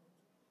people.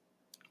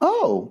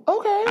 Oh,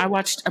 okay. I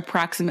watched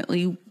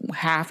approximately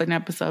half an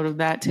episode of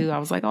that too. I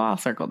was like, oh, I'll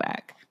circle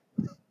back.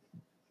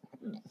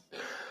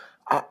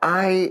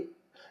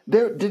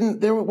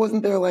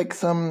 Wasn't there like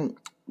some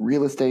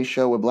real estate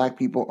show with Black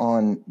people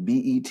on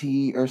BET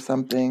or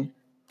something?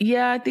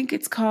 Yeah, I think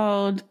it's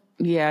called.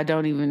 Yeah,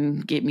 don't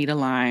even get me to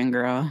lying,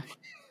 girl.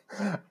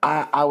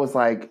 I was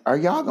like, are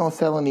y'all gonna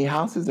sell any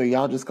houses or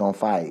y'all just gonna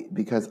fight?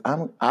 Because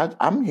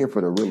I'm here for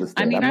the real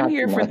estate. I mean, I'm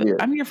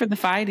here for the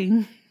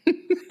fighting.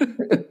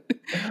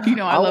 You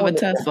know, I love a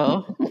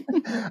tussle.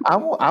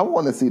 I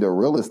want to see the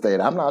real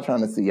estate. I'm not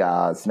trying to see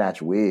y'all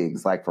snatch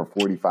wigs like for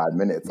 45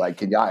 minutes. Like,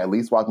 can y'all at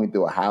least walk me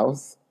through a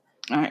house?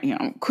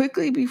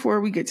 Quickly before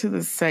we get to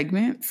the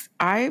segments,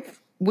 I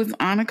was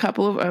on a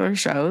couple of other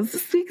shows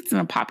this week. It's been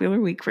a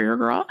popular week for your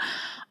girl.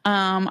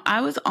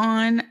 I was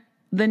on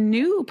the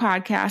new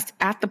podcast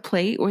At the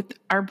Plate with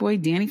our boy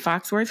Danny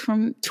Foxworth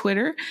from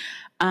Twitter.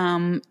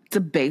 It's a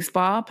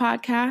baseball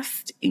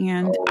podcast,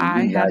 and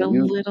I had a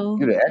little.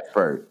 You're the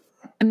expert.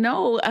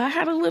 No, I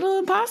had a little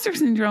imposter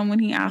syndrome when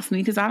he asked me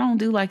because I don't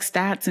do like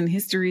stats and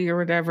history or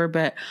whatever,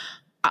 but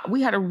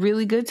we had a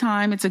really good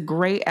time. It's a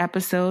great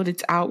episode.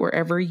 It's out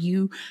wherever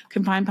you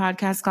can find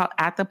podcasts called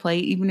At the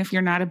Plate. Even if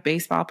you're not a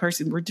baseball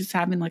person, we're just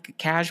having like a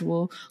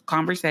casual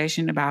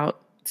conversation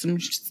about some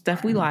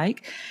stuff we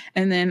like.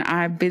 And then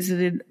I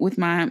visited with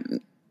my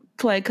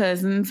play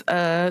cousins.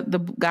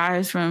 The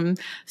guys from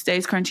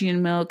Stays Crunchy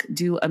and Milk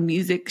do a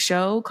music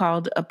show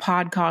called A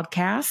Pod Called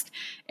Cast.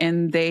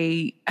 And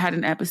they had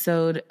an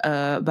episode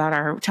about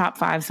our top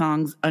 5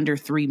 songs under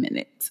 3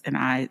 minutes. And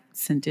I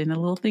sent in a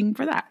little thing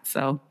for that.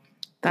 So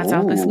that's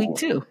out this week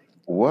too.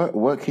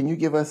 What can you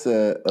give us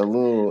a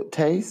little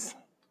taste?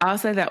 I'll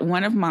say that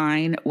one of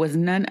mine was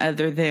none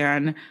other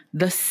than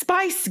the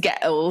Spice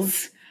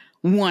Girls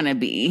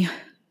Wannabe.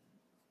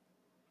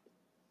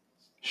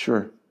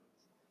 Sure.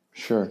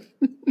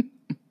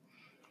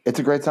 It's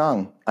a great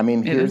song. I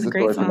mean, here's the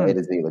story from A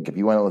to Z. Like, if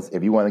you want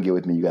to get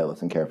with me, you gotta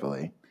listen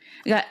carefully.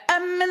 You got,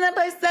 I'm in the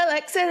place that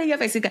like sitting in your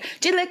face. You got,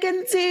 you look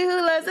and see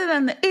who loves it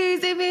on the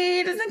easy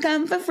V. Doesn't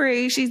come for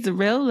free. She's the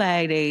real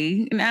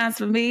lady. And as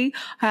for me,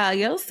 how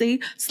you'll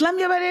see, slum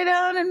your body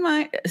down in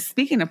my.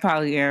 Speaking of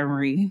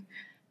polyamory,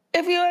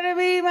 if you want to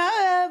be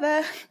my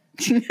lover,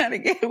 you gotta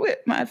get with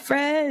my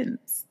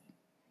friends.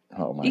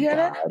 Oh my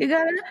God. You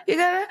gotta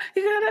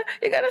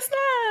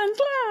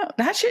slime.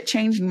 That shit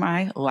changed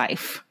my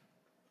life.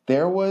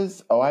 There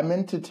was, I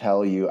meant to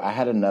tell you, I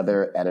had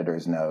another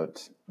editor's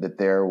note that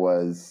there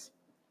was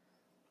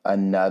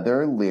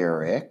another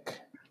lyric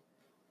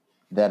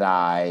that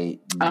I.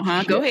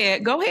 Go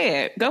ahead,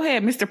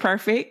 Mr.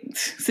 Perfect.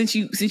 Since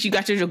you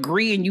got your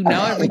degree and you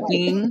know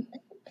everything,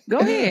 go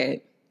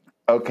ahead.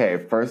 Okay,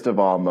 first of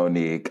all,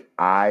 Monique,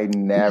 I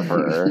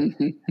never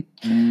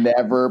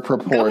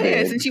purported. Go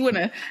ahead, since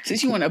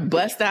you wanna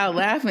bust out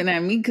laughing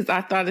at me because I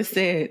thought it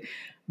said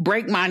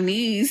break my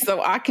knees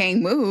so I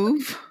can't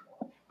move.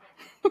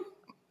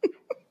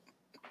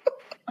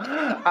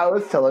 I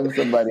was telling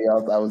somebody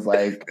else, I was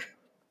like,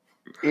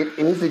 it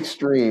is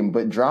extreme,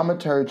 but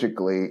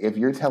dramaturgically, if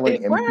you're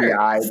telling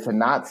MPI to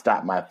not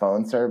stop my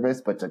phone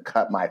service, but to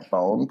cut my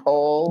phone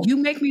pole. You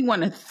make me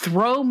want to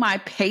throw my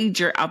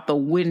pager out the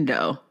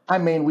window. I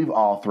mean, we've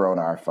all thrown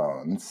our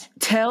phones.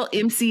 Tell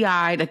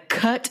MCI to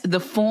cut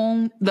the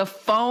phone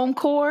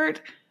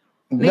cord.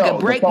 No, Nigga,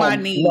 break my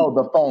knee. No,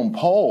 the phone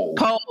pole.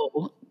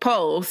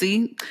 Pole.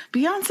 See?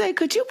 Beyonce,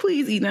 could you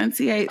please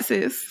enunciate,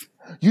 sis?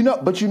 You know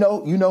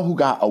who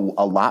got a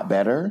lot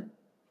better?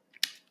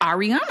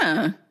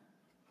 Ariana.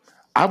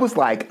 I was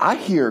like, I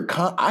hear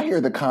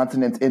the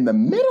consonants in the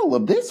middle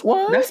of this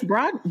word. That's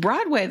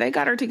Broadway. They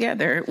got her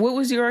together. What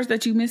was yours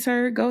that you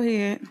misheard? Go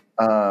ahead.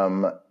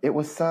 It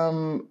was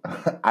some.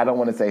 I don't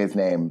want to say his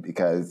name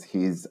because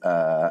he's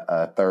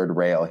a third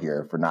rail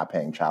here for not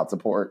paying child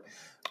support.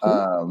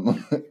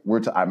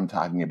 I'm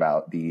talking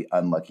about the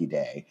Unlucky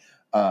Day.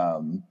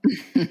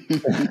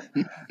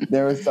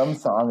 There was some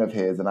song of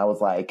his, and I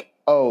was like,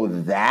 "Oh,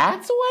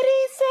 that's what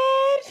he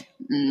said."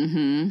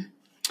 Mm-hmm.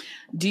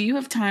 Do you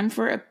have time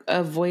for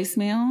a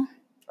voicemail?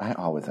 I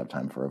always have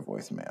time for a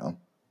voicemail.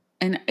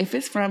 And if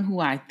it's from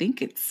who I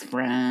think it's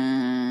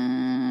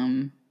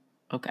from,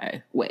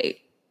 okay,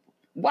 wait.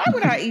 Why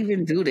would I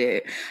even do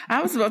that?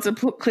 I was about to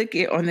click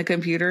it on the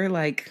computer,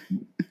 like,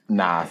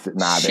 nah,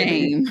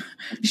 shame,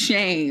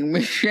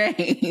 baby. shame.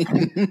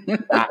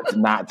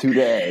 not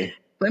today.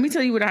 Let me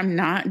tell you what I'm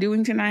not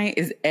doing tonight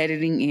is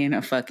editing in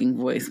a fucking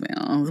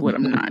voicemail. Is what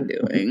I'm not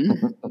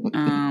doing.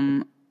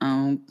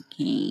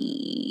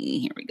 Okay,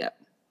 here we go.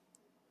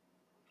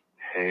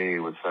 Hey,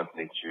 what's up,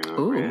 Nick,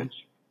 Drew, Rich?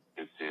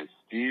 This is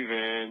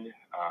Steven.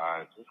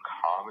 Just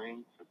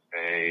calling to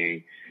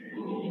say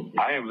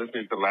I am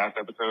listening to the last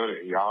episode,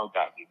 and y'all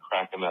got me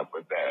cracking up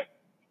with that.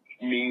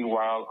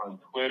 Meanwhile, on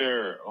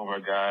Twitter, oh my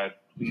God,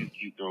 please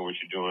keep doing what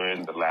you're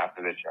doing. The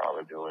laughter that y'all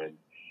are doing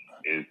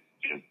is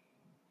just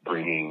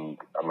bringing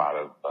a lot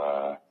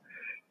of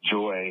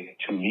joy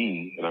to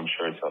me, and I'm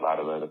sure to a lot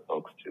of other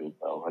folks too.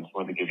 So I just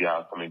wanted to give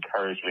y'all some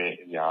encouragement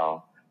in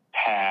y'all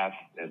path,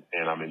 and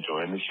I'm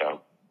enjoying the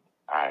show.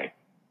 All right.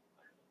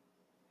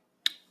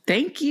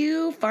 Thank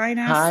you, fine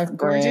ass,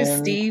 gorgeous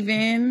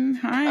Steven.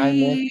 Hi. I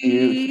miss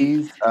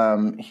you.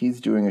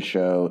 He's doing a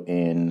show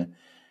in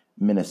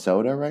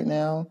Minnesota right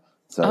now.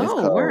 So it's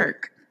cold.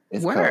 Work.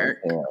 It's cold.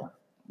 Yeah.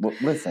 Well,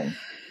 listen,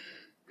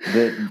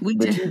 the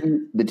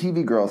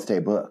TV girls stay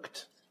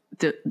booked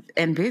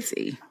and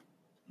busy.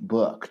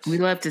 Booked. We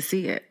love to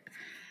see it.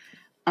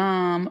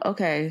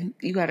 Okay,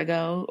 you gotta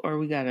go, or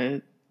we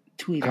gotta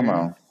tweet. Come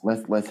on,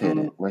 let's hit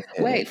it.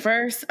 Wait,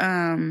 first,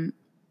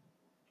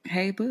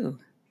 hey boo.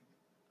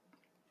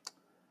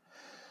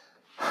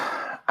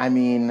 I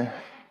mean,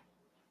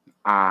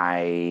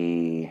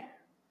 I'm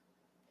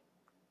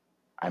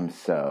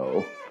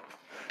so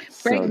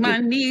break my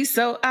knees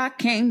so I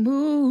can't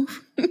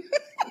move.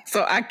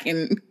 So I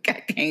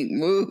can't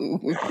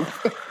move.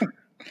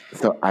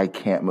 So I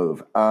can't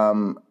move.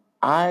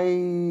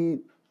 I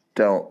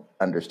don't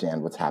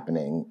understand what's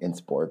happening in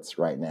sports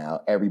right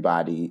now.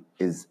 Everybody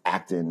is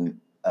acting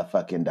a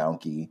fucking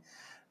donkey.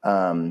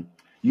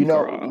 You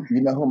Girl.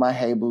 know who my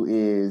hey boo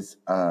is?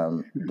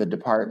 The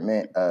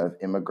Department of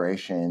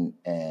Immigration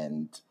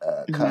and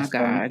My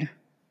Customs.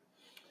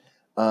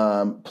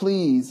 God.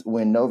 Please,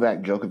 when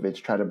Novak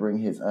Djokovic try to bring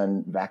his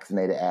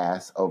unvaccinated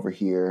ass over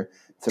here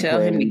to Tell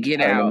play in him to these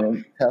get out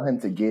tournaments, tell him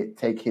to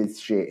take his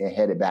shit and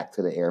head it back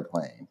to the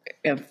airplane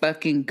and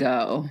fucking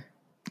go.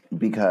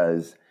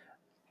 because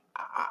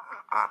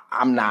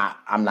I'm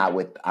not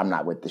with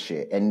the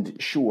shit. And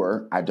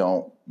sure, I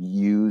don't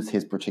use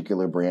his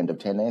particular brand of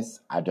tennis.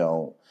 I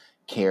don't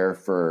care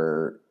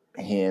for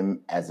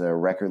him as a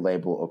record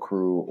label, a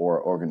crew,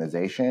 or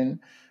organization.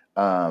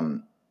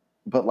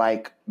 But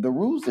like the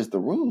rules is the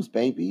rules,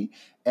 baby.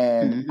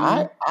 And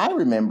Mm-hmm. I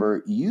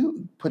remember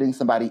you putting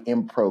somebody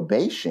in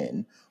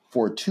probation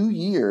for 2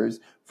 years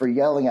for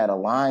yelling at a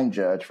line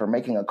judge for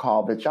making a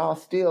call that y'all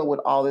still, with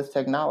all this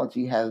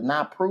technology, has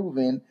not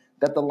proven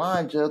that the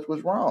line judge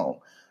was wrong.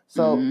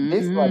 So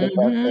this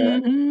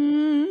motherfucker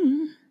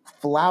Mm-hmm.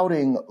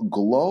 flouting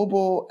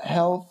global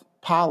health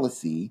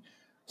policy,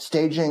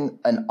 staging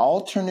an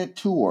alternate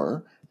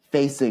tour,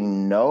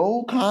 facing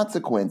no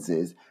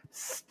consequences,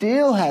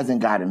 still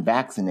hasn't gotten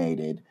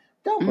vaccinated.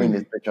 Don't bring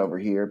this bitch over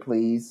here,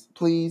 please.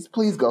 Please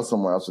go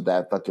somewhere else with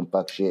that fucking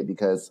fuck shit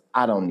because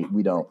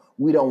we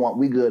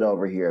good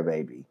over here,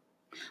 baby.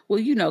 Well,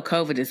 you know,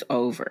 COVID is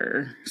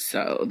over,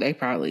 so they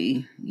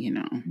probably,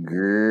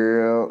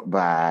 Girl,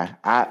 bye.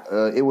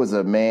 It was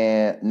a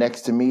man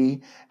next to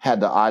me had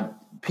the odd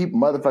people.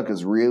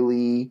 Motherfuckers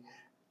really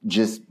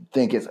just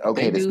think it's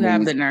okay they to do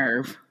have sneeze. the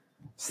nerve.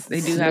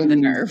 They do have the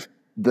nerve.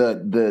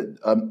 The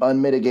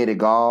unmitigated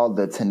gall,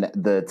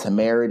 the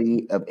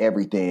temerity of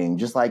everything.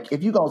 Just like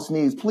if you gonna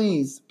sneeze,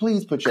 please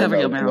put your Cover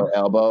your nose to mouth. your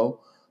elbow,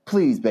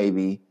 please,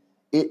 baby.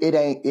 It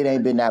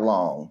ain't been that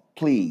long.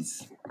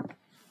 Please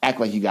act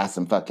like you got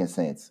some fucking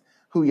sense.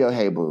 Who your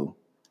hey boo?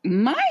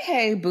 My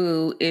hey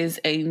boo is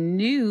a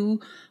new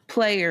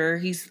player.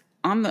 He's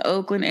on the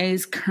Oakland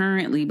A's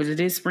currently, but it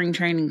is spring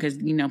training because,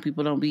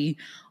 people don't be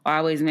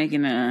always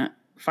making a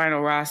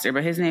final roster.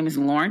 But his name is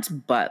Lawrence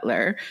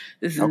Butler.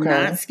 This is Okay.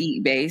 not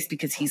skeet based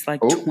because he's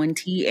like Ooh.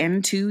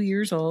 22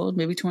 years old,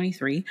 maybe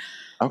 23.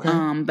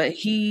 Okay. But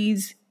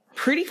he's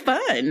pretty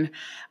fun.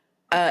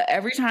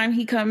 Every time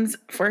he comes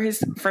for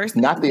his first,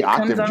 Not the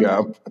comes octave on.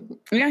 jump.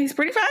 Yeah, he's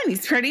pretty fun.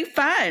 He's pretty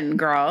fun,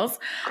 girls.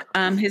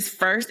 His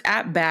first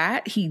at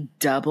bat, he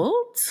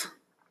doubled.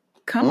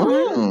 Come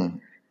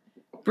on,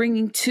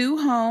 bringing 2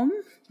 home.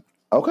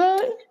 Okay.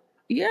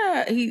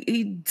 Yeah,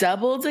 he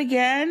doubled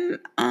again.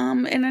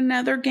 In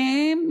another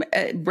game,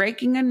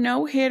 breaking a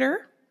no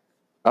hitter.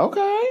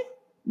 Okay.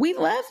 We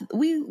love.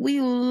 We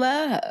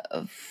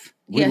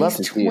Yeah, love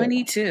he's to see it.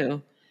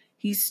 22.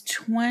 He's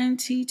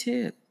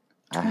 22.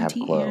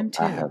 20 and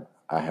 2.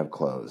 I have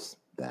closed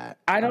that.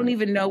 I don't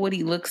even know what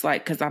he looks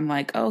like because I'm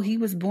like, oh, he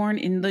was born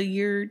in the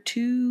year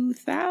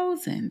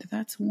 2000.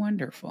 That's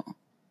wonderful.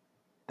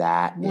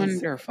 That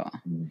Wonderful.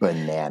 is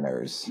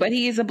bananas. But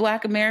he is a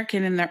Black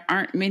American and there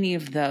aren't many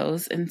of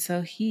those. And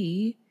so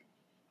he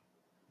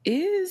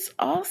is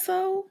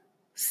also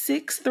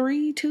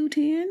 6'3",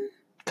 210.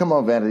 Come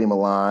on, Vanity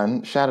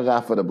Milan. Shout it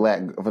out for the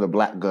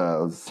black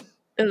girls.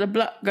 As a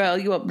black girl,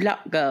 you a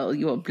black girl,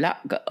 you a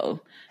black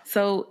girl.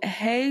 So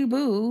hey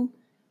boo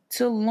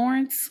to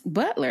Lawrence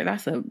Butler.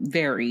 That's a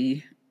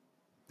very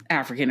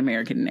African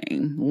American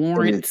name.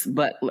 Lawrence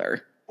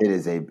Butler. It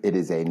is a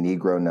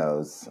Kneegro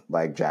nose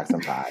like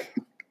Jackson 5.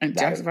 And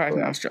Jackson 5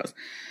 nostrils.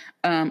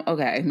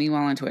 Okay,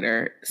 meanwhile on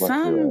Twitter, Let's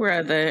some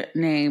brother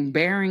named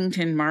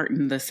Barrington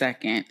Martin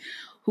II,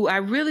 who I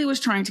really was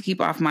trying to keep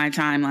off my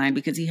timeline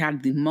because he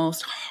had the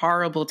most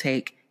horrible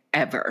take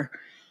ever.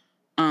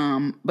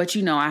 But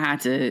I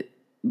had to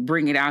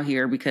bring it out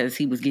here because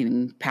he was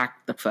getting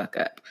packed the fuck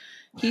up.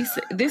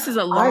 This is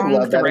a long I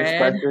love thread.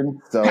 that expression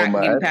so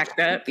much. Getting packed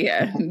up,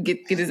 yeah.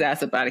 Get his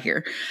ass up out of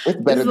here. It's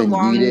better than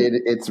yeeted.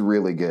 It's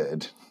really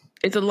good.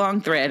 It's a long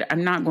thread.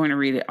 I'm not going to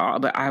read it all,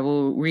 but I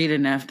will read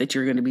enough that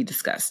you're going to be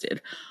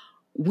disgusted.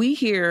 We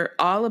hear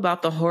all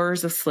about the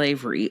horrors of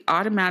slavery,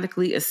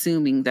 automatically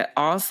assuming that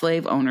all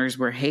slave owners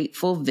were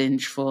hateful,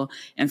 vengeful,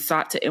 and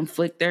sought to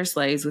inflict their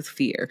slaves with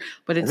fear.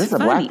 But it's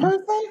funny. A black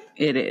person?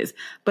 It is.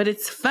 But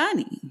it's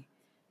funny.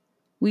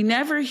 We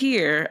never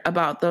hear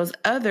about those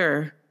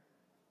other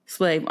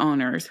slave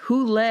owners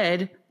who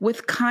led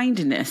with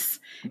kindness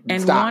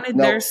and wanted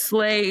their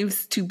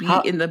slaves to be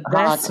in the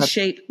best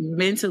shape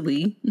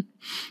mentally.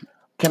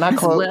 Can I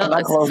close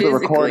the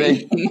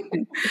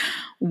recording?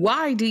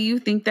 Why do you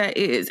think that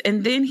is?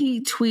 And then he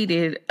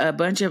tweeted a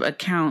bunch of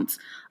accounts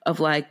of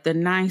like the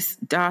nice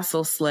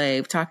docile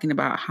slave talking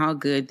about how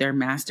good their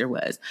master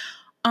was.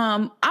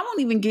 I won't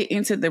even get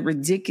into the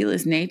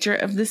ridiculous nature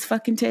of this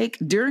fucking take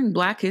during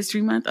Black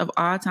History Month of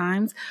all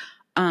times.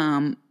 But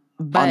on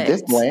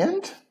this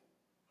land?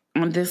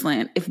 On this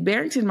land. If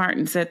Barrington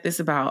Martin said this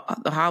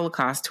about the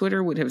Holocaust,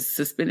 Twitter would have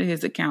suspended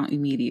his account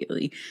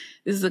immediately.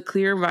 This is a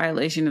clear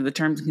violation of the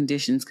terms and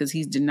conditions because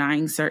he's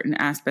denying certain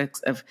aspects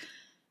of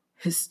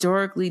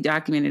historically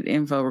documented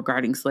info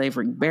regarding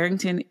slavery.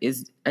 Barrington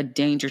is a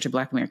danger to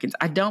Black Americans.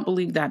 I don't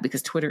believe that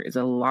because Twitter is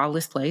a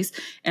lawless place.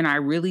 And I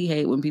really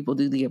hate when people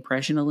do the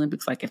oppression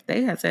Olympics. Like if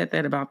they had said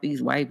that about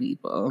these white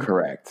people.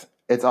 Correct.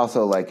 It's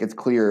also like, it's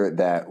clear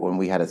that when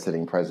we had a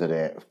sitting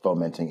president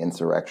fomenting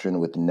insurrection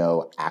with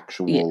no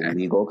actual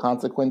legal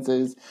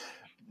consequences,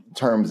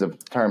 terms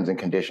and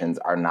conditions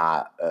are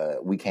not,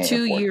 we can't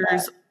 2 enforce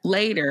years that.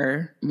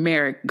 later,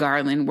 Merrick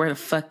Garland, where the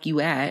fuck you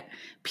at?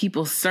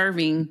 People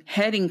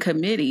heading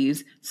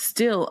committees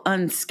still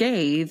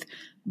unscathed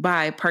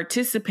by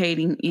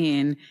participating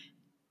in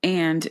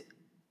and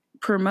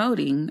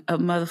promoting a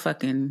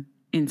motherfucking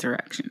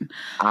insurrection.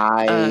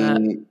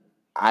 I'm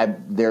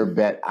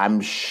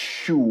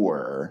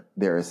sure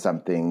there is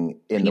something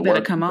in the works. He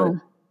better come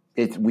on.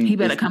 He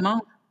better come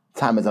on.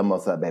 Time is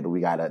almost up, baby.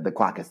 The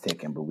clock is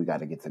ticking, but we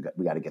gotta get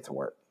to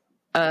work.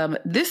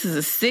 This is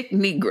a sick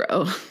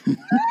Negro.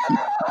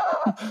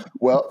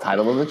 Well,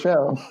 title of the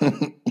show.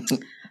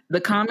 The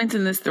comments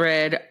in this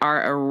thread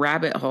are a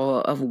rabbit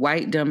hole of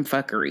white dumb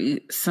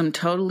fuckery. Some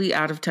totally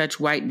out of touch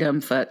white dumb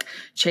fuck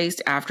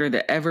chased after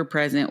the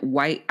ever-present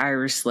white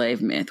Irish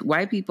slave myth.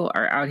 White people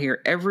are out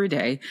here every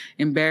day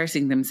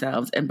embarrassing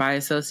themselves and by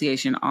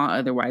association all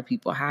other white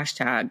people. #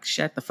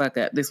 shut the fuck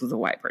up. This was a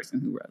white person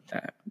who wrote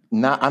that.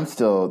 No, I'm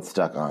still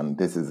stuck on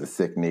this is a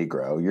sick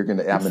Negro. I'm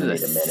gonna need a minute.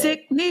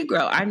 Sick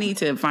Negro. I need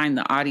to find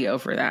the audio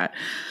for that.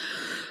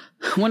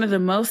 One of the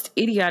most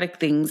idiotic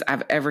things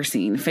I've ever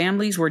seen.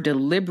 Families were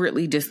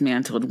deliberately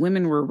dismantled.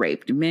 Women were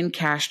raped. Men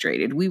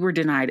castrated. We were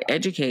denied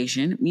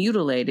education,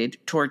 mutilated,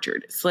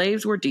 tortured.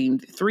 Slaves were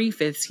deemed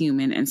 3/5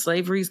 human, and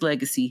slavery's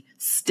legacy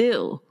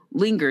still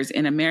lingers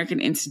in American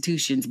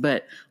institutions,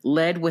 but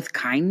led with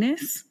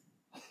kindness?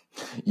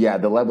 Yeah,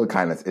 the led with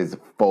kindness is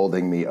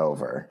folding me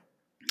over.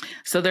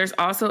 So there's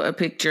also a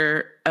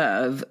picture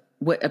of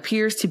what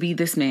appears to be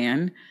this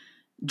man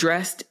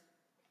dressed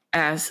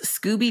as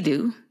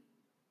Scooby-Doo.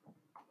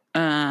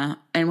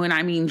 And when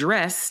I mean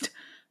dressed,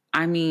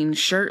 I mean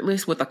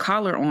shirtless with a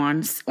collar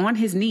on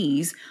his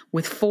knees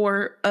with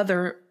 4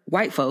 other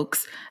white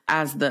folks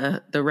as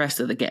the rest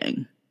of the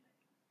gang.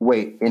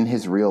 Wait, in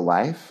his real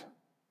life?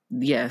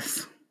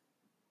 Yes.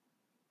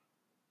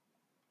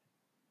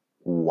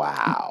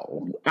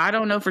 Wow. I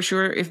don't know for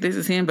sure if this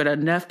is him, but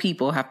enough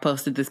people have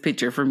posted this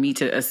picture for me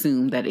to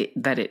assume that it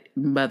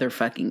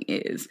motherfucking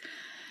is.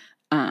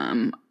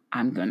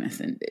 I'm going to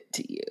send it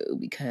to you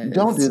because...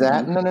 Don't do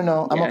that.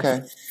 No. I'm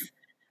okay.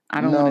 I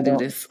don't want to do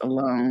this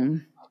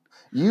alone.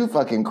 You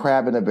fucking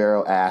crab in a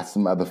barrel ass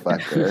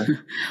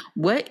motherfucker.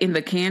 What in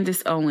the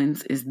Candace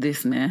Owens is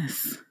this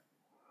mess?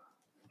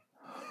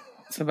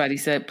 Somebody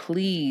said,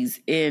 please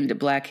end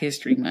Black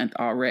History Month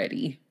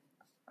already.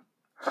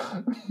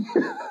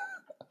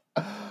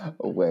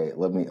 Wait,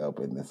 let me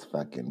open this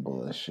fucking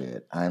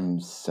bullshit. I'm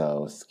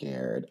so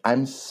scared.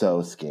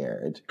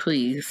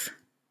 Please.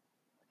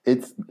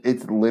 It's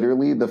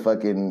literally the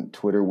fucking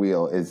Twitter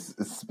wheel is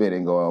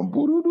spinning going.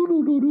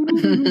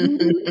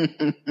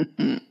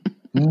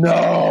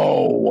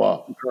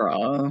 No.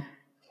 Girl.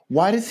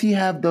 Why does he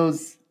have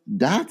those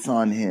dots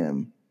on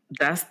him?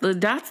 That's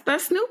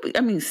Snoopy.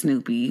 I mean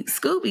Snoopy.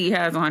 Scooby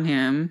has on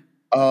him.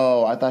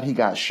 Oh, I thought he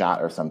got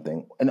shot or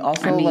something. And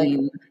also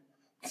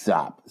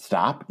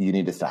stop. You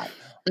need to stop.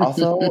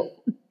 Also,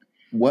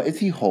 what is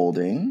he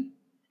holding?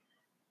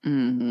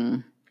 Mm-hmm.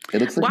 It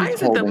looks like why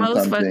he's is it the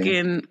most something.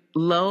 Fucking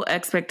low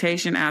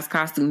expectation ass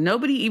costume?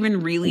 Nobody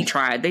even really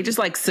tried. They just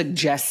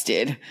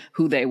suggested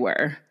who they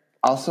were.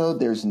 Also,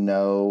 there's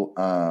no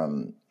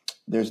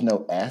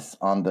S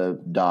on the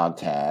dog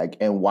tag.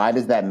 And why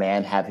does that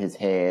man have his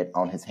head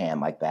on his hand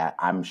like that?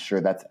 I'm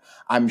sure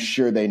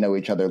they know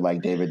each other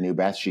like David knew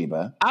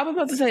Bathsheba. I was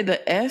about to say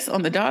the S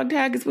on the dog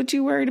tag is what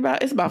you worried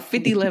about. It's about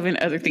 11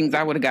 other things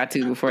I would have got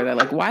to before that.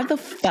 Like, why the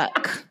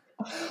fuck?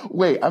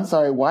 Wait, I'm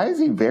sorry. Why is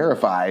he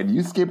verified?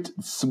 You skipped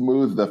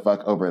smooth the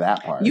fuck over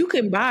that part. You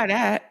can buy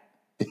that.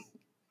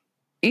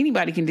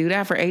 Anybody can do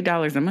that for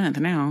 $8 a month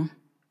now.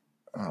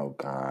 Oh,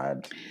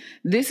 God.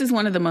 This is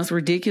one of the most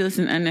ridiculous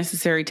and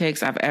unnecessary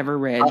takes I've ever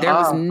read. There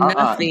was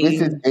nothing.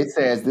 It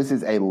says this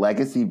is a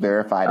legacy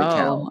verified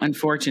account.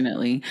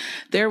 Unfortunately.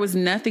 There was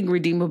nothing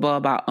redeemable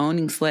about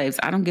owning slaves.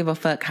 I don't give a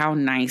fuck how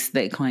nice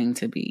they claim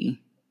to be.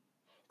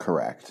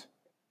 Correct.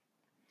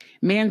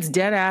 Man's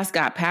dead ass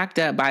got packed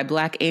up by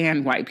Black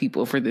and white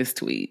people for this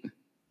tweet.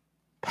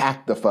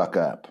 Packed the fuck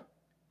up.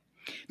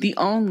 The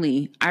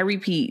only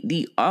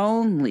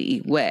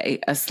way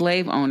a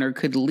slave owner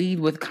could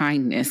lead with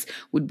kindness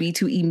would be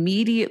to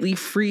immediately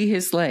free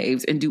his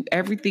slaves and do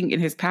everything in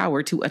his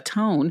power to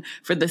atone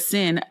for the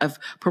sin of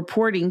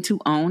purporting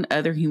to own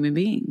other human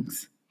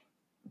beings.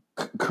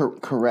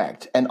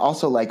 Correct. And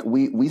also,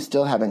 we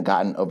still haven't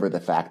gotten over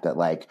the fact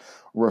that,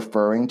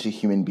 referring to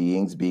human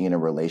beings being in a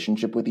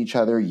relationship with each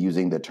other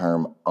using the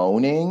term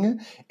owning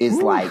is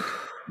nah.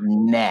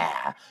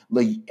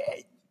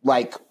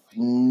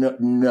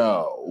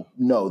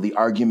 No, the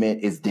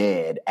argument is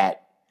dead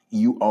at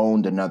you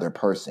owned another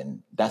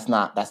person. That's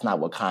not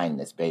what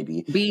kindness,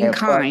 baby. Being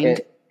kind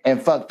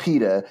And fuck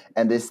PETA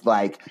and this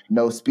like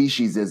no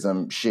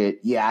speciesism shit.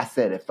 Yeah, I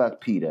said it.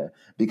 Fuck PETA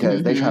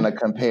because they trying to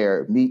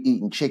compare me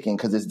eating chicken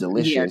because it's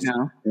delicious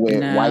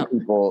with white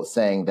people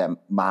saying that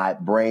my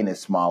brain is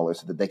smaller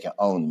so that they can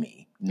own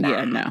me. Nah.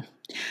 Yeah, no.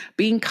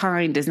 Being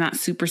kind does not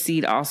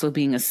supersede also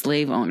being a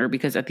slave owner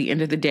because at the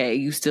end of the day,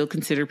 you still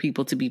consider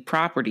people to be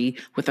property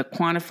with a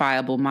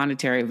quantifiable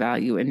monetary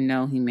value and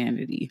no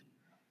humanity.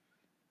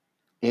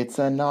 It's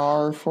a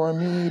gnar for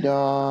me,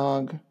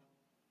 dog.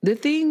 The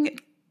thing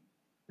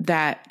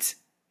that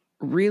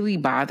really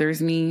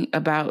bothers me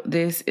about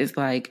this is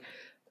like...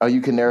 Oh,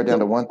 you can narrow it down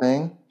to one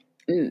thing?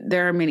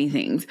 There are many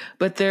things,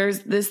 but there's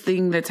this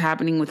thing that's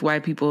happening with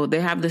white people.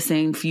 They have the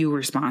same few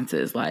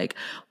responses. Like,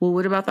 well,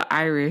 what about the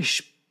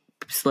Irish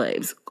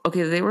slaves?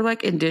 Okay, they were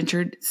like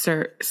indentured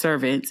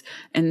servants,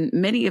 and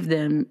many of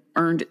them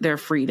earned their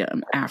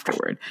freedom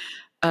afterward.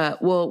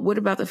 Well, what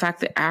about the fact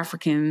that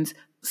Africans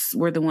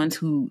were the ones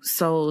who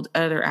sold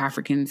other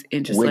Africans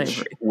into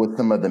slavery? With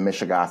some of the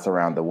mishigas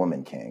around the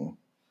woman king.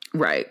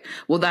 Right.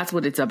 Well, that's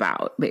what it's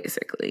about,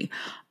 basically.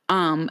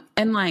 And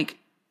like,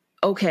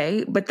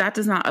 okay, but that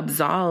does not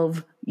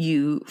absolve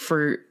you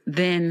for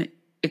then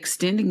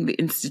extending the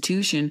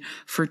institution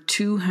for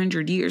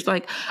 200 years.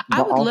 Like,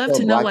 I would love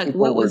to know, like,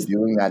 what was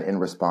doing that in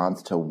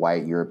response to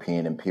white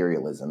European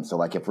imperialism. So,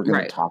 like, if we're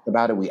going to talk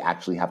about it, we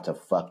actually have to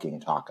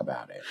fucking talk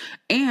about it.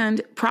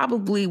 And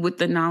probably with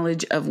the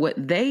knowledge of what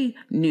they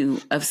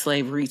knew of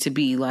slavery to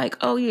be like,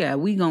 oh yeah,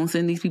 we gonna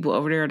send these people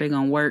over there, they're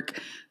gonna work,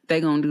 they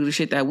gonna do the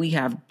shit that we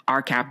have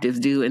our captives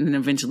do, and then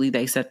eventually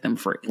they set them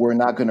free. We're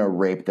not gonna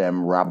rape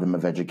them, rob them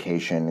of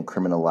education,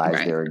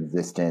 criminalize their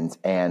existence,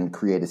 and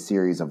create a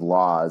series of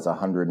laws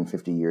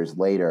 150 years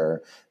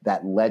later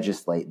that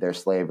legislate their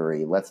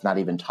slavery. Let's not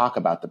even talk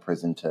about the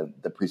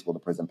preschool to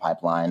prison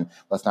pipeline.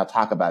 Let's not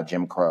talk about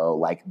Jim Crow.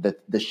 Like,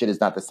 the shit is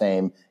not the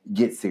same.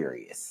 Get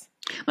serious.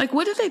 Like,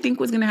 what did they think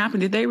was gonna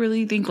happen? Did they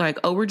really think like,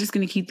 oh, we're just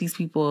gonna keep these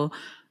people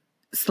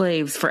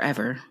slaves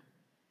forever?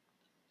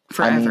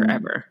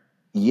 Ever.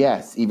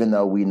 Yes, even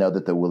though we know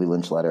that the Willie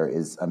Lynch letter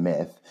is a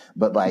myth.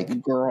 But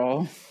like,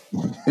 girl,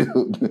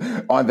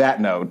 on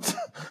that note,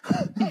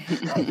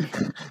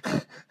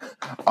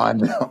 on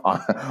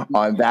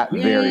that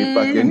very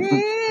fucking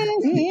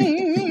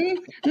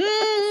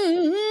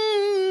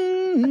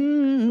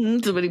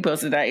somebody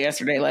posted that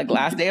yesterday, like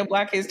last day of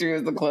Black History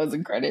was the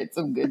closing credits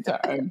of Good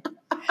Time.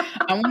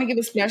 I want to give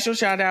a special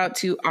shout out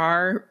to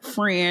our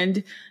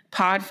friend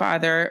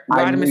Podfather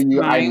Rodimus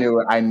Prime. I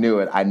knew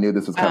it. I knew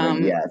this was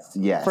coming.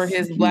 Yes. For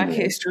his Black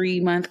History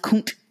Month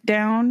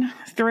countdown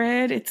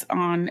thread. It's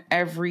on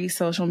every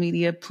social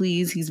media.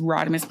 Please, he's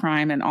Rodimus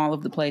Prime in all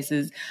of the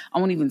places. I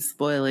won't even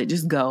spoil it.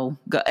 Just go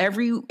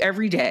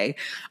every day.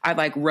 I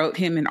like wrote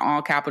him in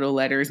all capital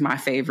letters my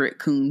favorite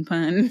coon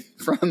pun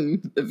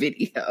from the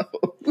video.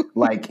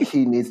 Like,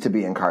 he needs to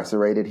be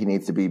incarcerated. He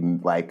needs to be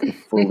like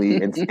fully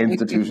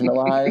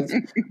institutionalized.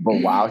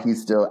 But while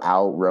he's still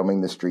out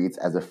roaming the streets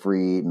as a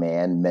free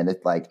man,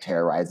 like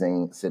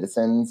terrorizing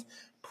citizens,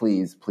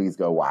 please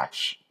go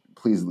watch.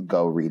 Please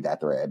go read that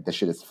thread. This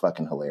shit is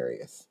fucking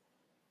hilarious.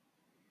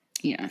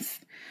 Yes.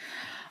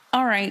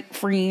 All right,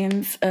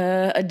 friends.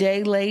 A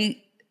day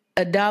late,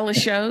 $1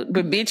 short,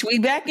 but bitch, we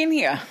back in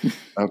here.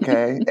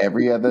 Okay.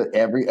 Every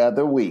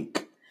other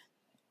week.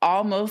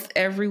 Almost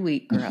every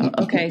week, girl.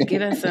 Okay,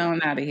 get us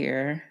on out of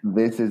here.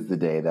 This is the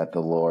day that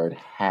the Lord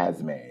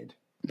has made.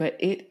 But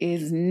it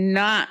is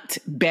not,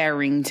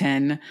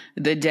 Barrington,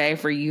 the day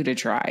for you to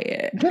try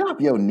it. Get off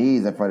your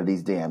knees in front of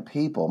these damn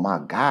people. My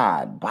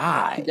God,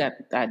 bye. You got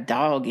that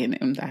dog in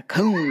him, that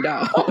coon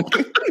dog.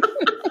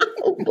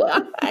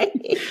 Bye.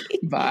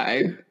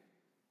 Bye.